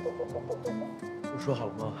不说好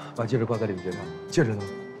了吗？把戒指挂在领结上。戒指呢？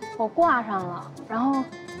我挂上了，然后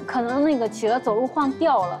可能那个企鹅走路晃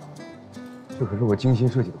掉了。这可是我精心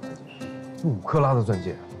设计的环节，5克拉的钻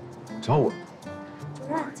戒，找我。主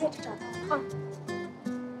任，戒指找到了啊。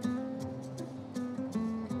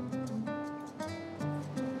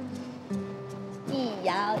1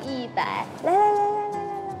摇1摆，来，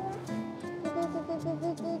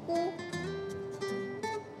对。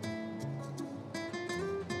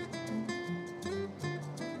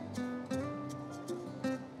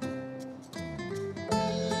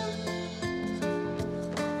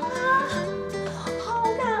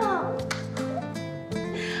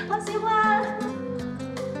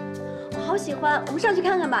喜欢，我们上去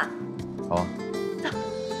看看吧。好啊。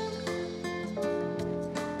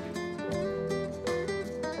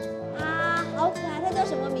啊，好可爱！它叫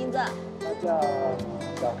什么名字？它叫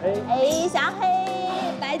小黑。哎，小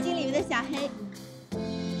黑，白金里面的小黑。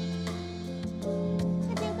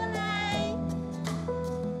快点过来！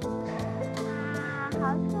啊，好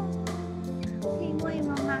可爱！可以摸一摸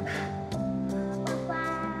吗？乖乖，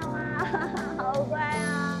哇，好乖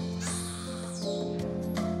啊！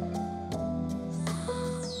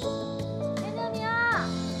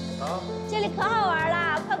这里可好玩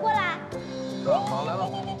了，快过来！好，来了。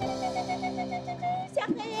小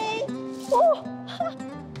黑，哦，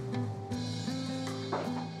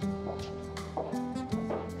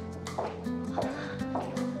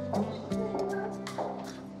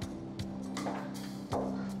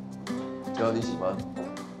只要你喜欢，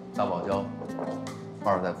大堡礁、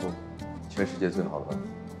马尔代夫，全世界最好的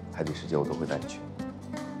海底世界，我都会带你去。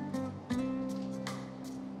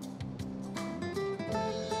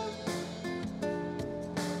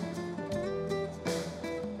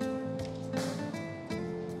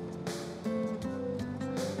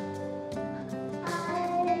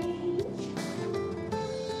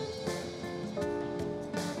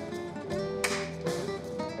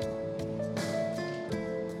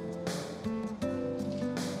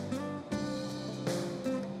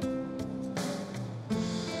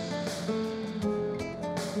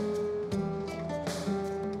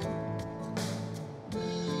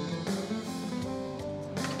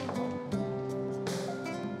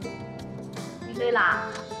累啦，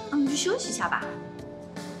你去休息一下吧。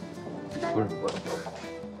不是我，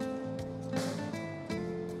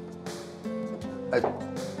哎。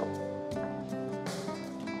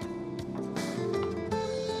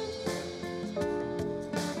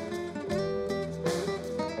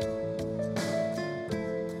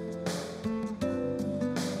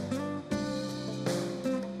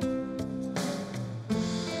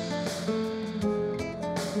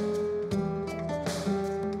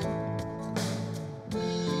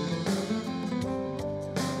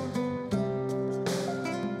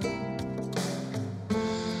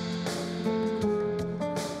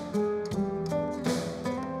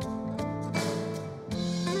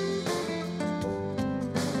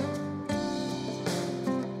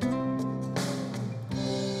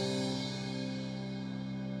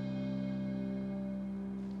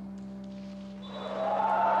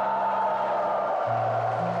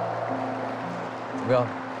 怎么样，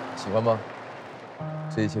喜欢吗？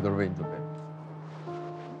这一切都是为你准备的。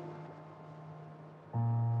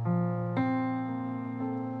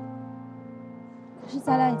可是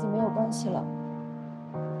咱俩已经没有关系了。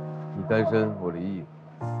你单身，我离异，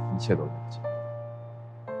一切都了不起。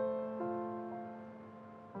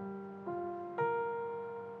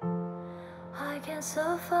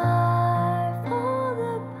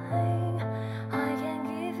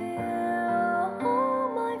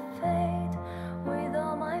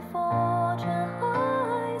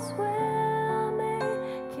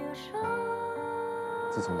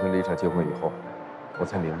 自从跟丽莎结婚以后，我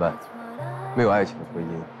才明白，没有爱情的婚姻，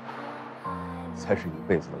才是一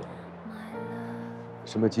辈子的劳累。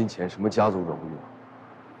什么金钱，什么家族荣誉，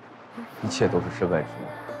一切都是身外之物。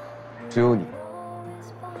只有你，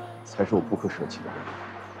才是我不可舍弃的人。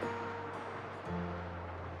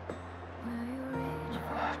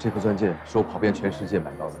这颗钻戒是我跑遍全世界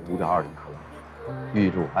买到的，5.2厘克，寓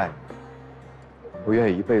意着我爱你。我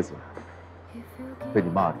愿意一辈子被你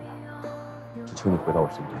骂着。 只求你回到我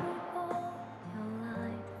身边，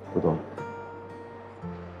多多，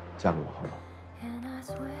嫁给我好吗？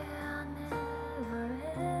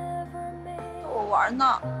我玩呢。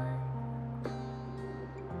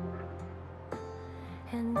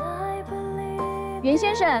袁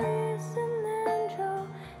先生，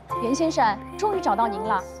袁先生，终于找到您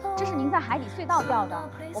了。这是您在海底隧道掉的，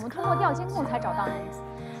我们通过调监控才找到您。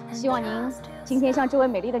希望您今天向这位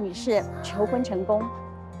美丽的女士求婚成功。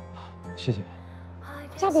 谢谢。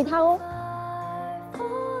嫁给他哦。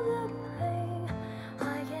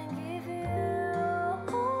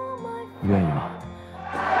你愿意吗？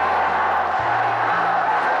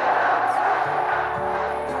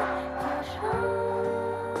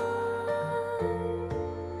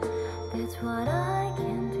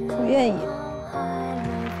我愿意。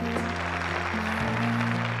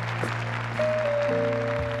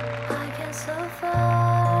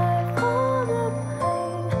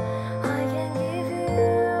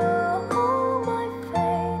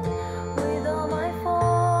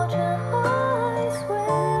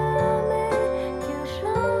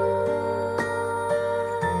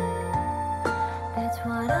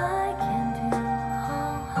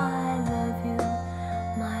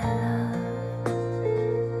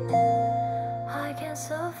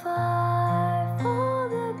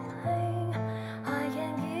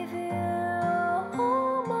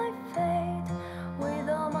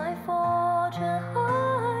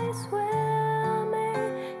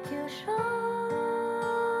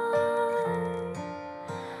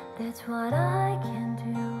 That's what I can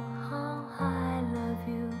do. How I love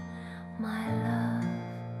you, my love.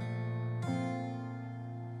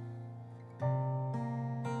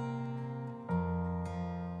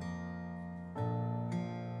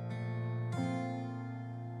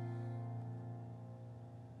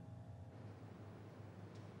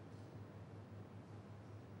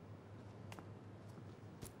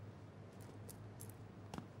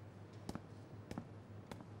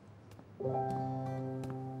 Thank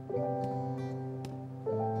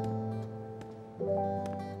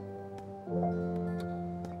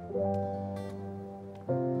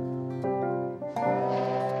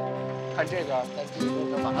看这个，再注意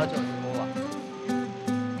动作，马上就要成功了。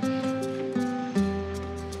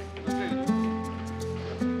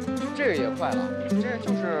这个也快了，这个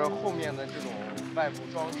就是后面的这种外部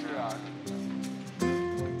装饰啊。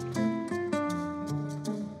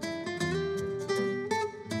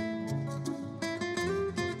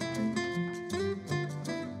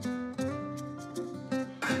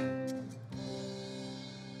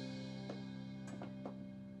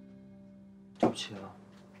 对不起啊，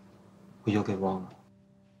我又给忘了。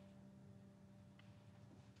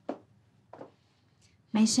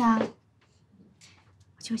没事啊，我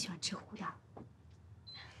就喜欢吃糊的。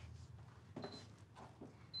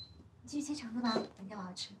继续切橙子吧，明天我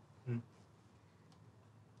要吃。嗯。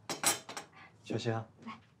小心啊。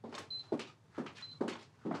来。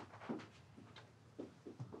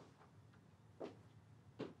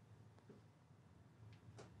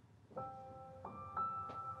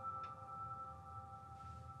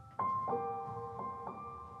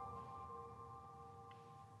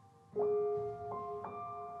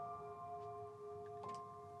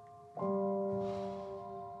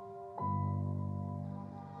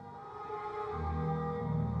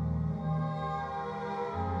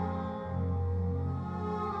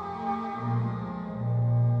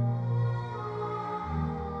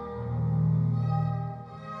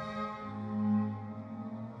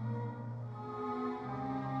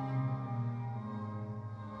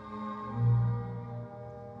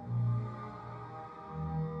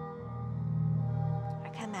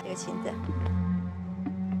 看吧，这个裙子。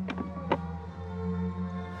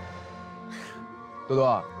多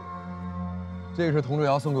多，这个是佟卓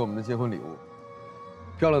尧送给我们的结婚礼物。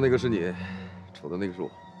漂亮那个是你，丑的那个是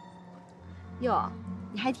我。哟，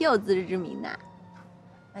你还挺有自知之明的。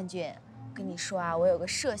曼君，我跟你说啊，我有个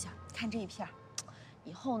设想，看这一片儿，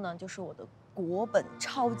以后呢就是我的国本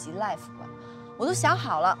超级 life 馆，我都想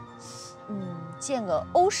好了。建个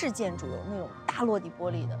欧式建筑，有那种大落地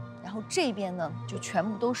玻璃的。 然后这边呢，就全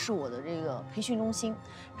部都是我的这个培训中心，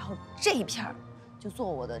然后这一片儿就做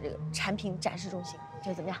我的这个产品展示中心，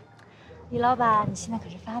这怎么样？李老板，你现在可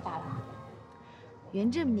是发达了。袁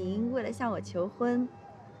振明为了向我求婚，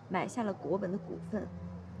买下了国本的股份，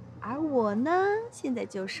而我呢，现在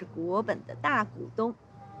就是国本的大股东，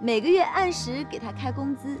每个月按时给他开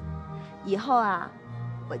工资，以后啊，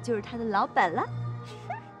我就是他的老板了。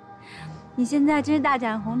你现在真是大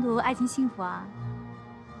展宏图，爱情幸福啊！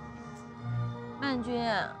 曼君，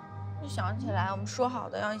一想起来我们说好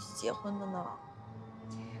的要一起结婚的呢。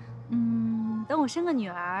等我生个女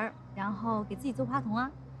儿，然后给自己做花童啊，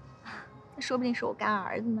那说不定是我干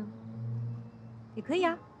儿子呢。也可以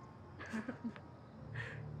啊。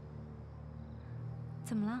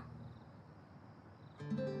怎么了？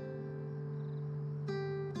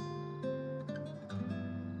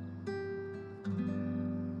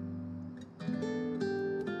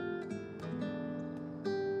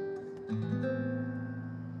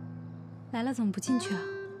来了怎么不进去啊？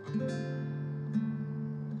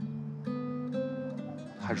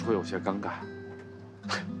还是会有些尴尬。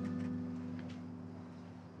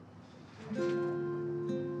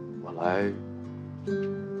我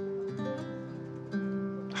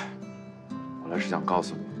来是想告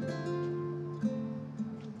诉你，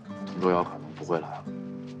佟卓尧可能不会来了。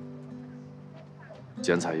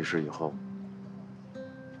剪彩仪式以后，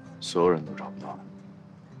所有人都找不到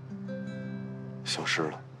他，消失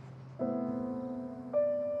了。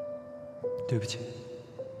 对不起，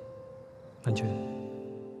曼君。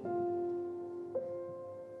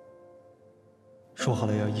说好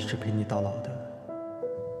了要一直陪你到老的，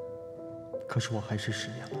可是我还是食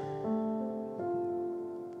言了。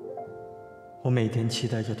我每天期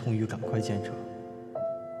待着童宇赶快见着，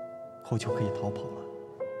我就可以逃跑了，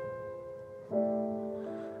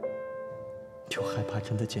就害怕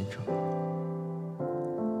真的见着，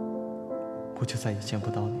我就再也见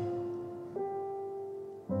不到你。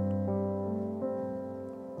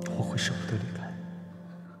 我会舍不得离开，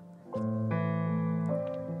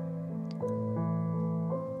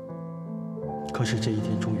可是这一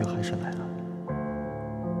天终于还是来了。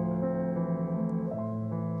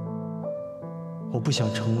我不想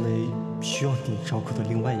成为需要你照顾的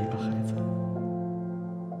另外一个孩子，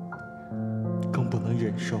更不能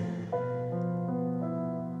忍受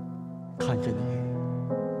看着你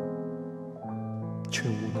却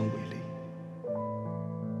无能为力。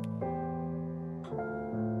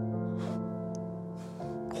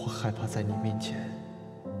 我害怕在你面前，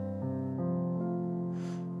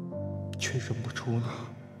却认不出你。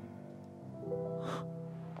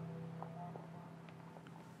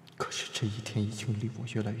可是这一天已经离我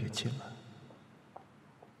越来越近了。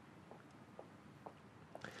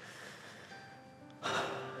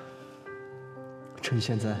趁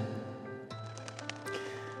现在，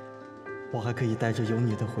我还可以带着有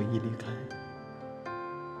你的回忆离开，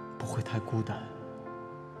不会太孤单，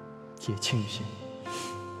也庆幸。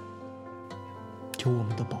 有我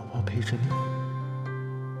们的宝宝陪着你，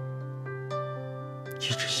一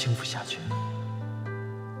直幸福下去。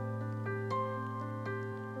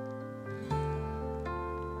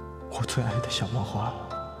我最爱的小梦花，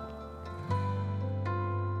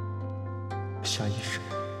下一世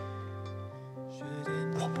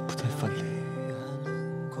我们不再分离。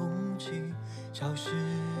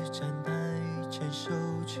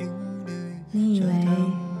你以为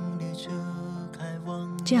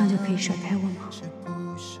这样就可以甩开我吗？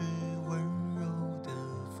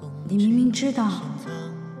你明明知道，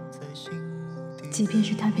即便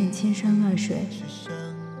是踏遍千山万水，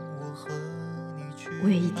我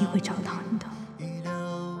也一定会找到你的。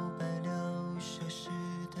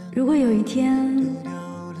如果有一天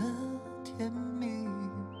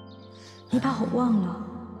你把我忘了，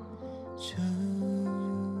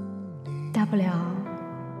大不了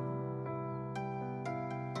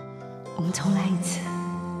我们重来一次。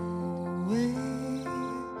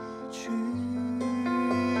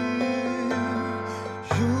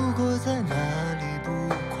如果在哪里不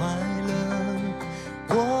快乐，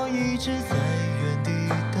我一直在原地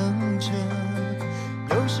等着。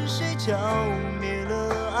又是谁浇灭了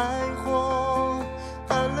爱火，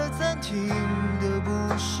按了暂停的不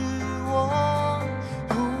是我。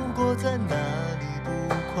如果在哪里不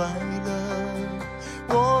快乐，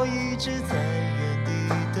我一直在原地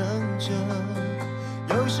等着。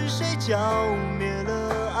又是谁浇灭了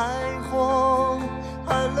爱火，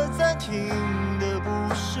按了暂停的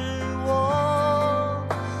不是我，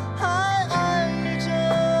还爱着。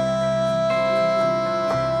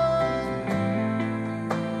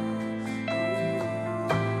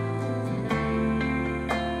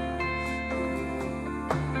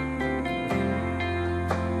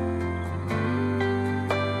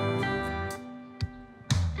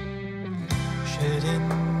雪天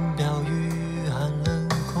飘雨，寒冷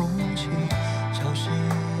空气，潮湿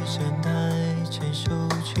站台牵手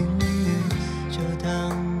情侣，这趟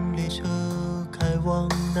列车开往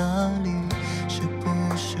哪里？是不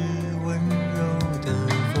是温柔的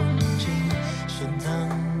风景，深藏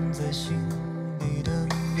在心里的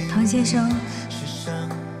秘密？唐先生，是想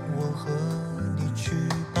我和你去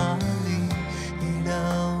巴黎，一了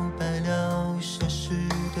百了消失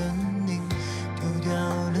的你，丢掉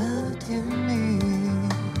了甜蜜。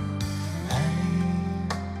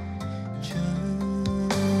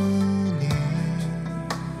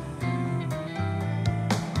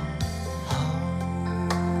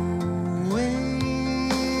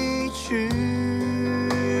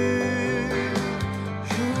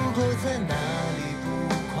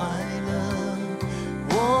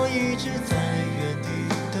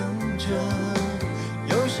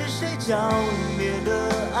浇灭了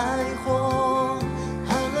爱火，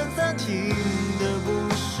按了暂停的不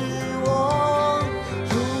是我。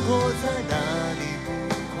如果在哪里不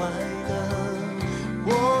快乐，我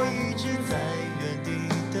一直在原地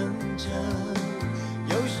等着。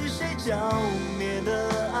又是谁浇灭了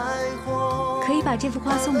爱火？可以把这幅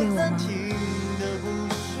画送给我吗？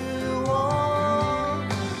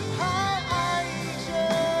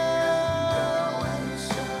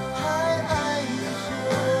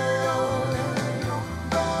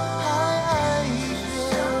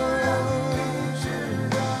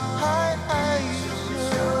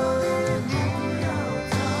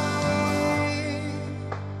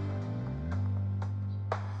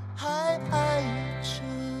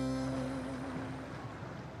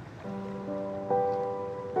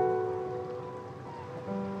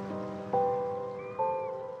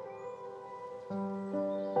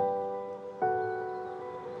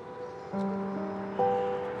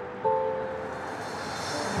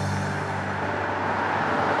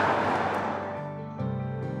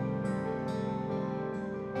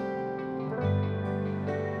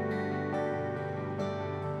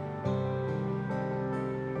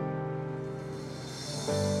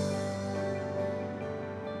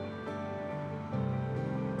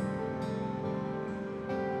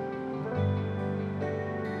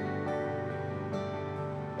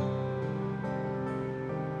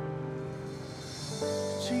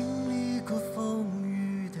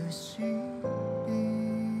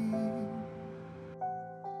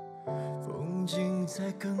才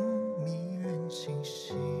更迷人清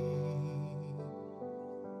晰，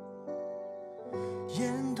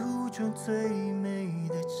沿途中最美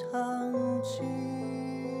的场景，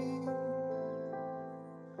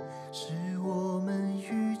是我们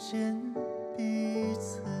遇见彼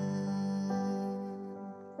此。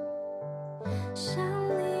像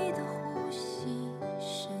你的呼吸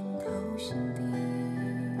渗透心底，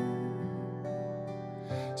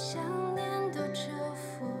想念的蛰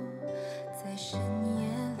伏在深夜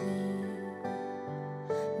里，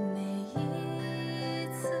每一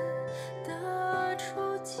次的触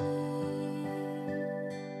及，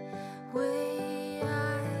为爱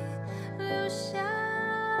留下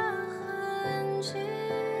痕迹。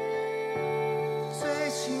最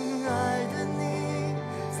亲爱的你，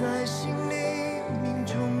在心里命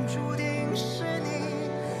中注定是你，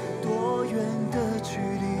多远的距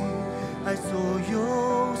离，爱左右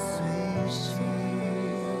随行。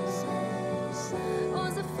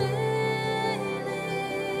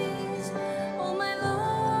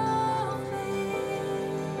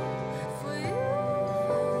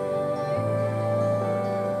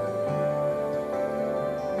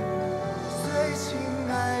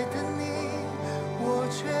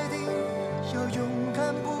要勇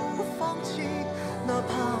敢不放弃，哪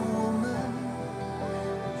怕我们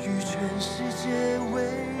与全世界为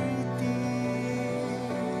敌。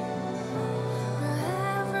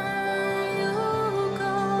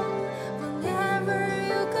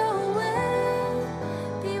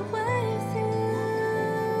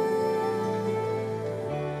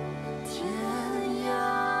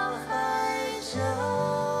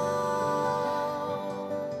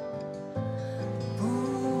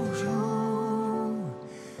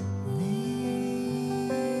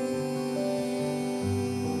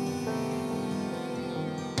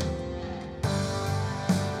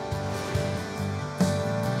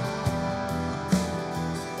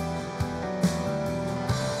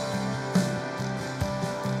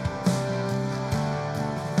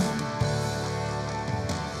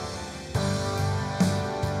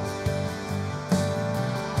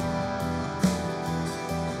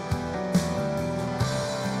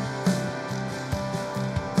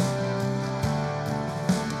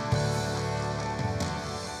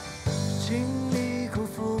经历过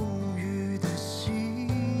风雨的洗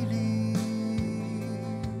礼，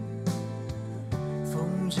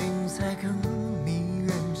风景才更迷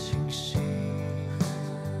人清晰。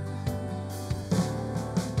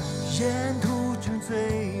沿途中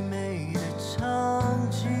最美的场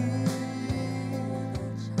景，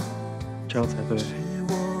这样才对。是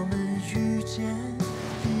我们遇见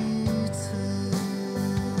彼此。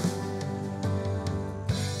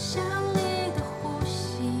想你的呼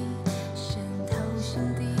吸渗透心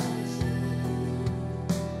底，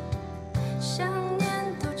想念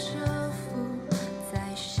都蛰伏在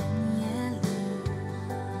深夜里，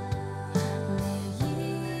每一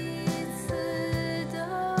次的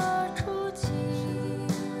触及，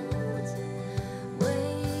为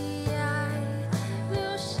爱留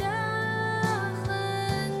下痕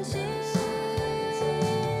迹。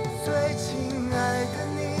最亲爱的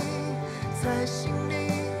你，在心里，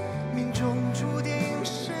命中注定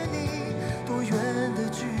是你。多远的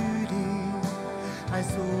距离，爱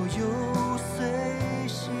所有随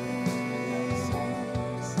行。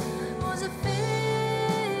我的 feelings,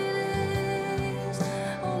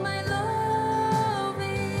 oh my loving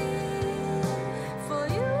for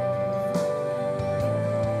you。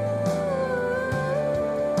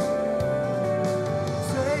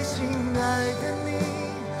最亲爱的你，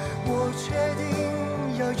我确定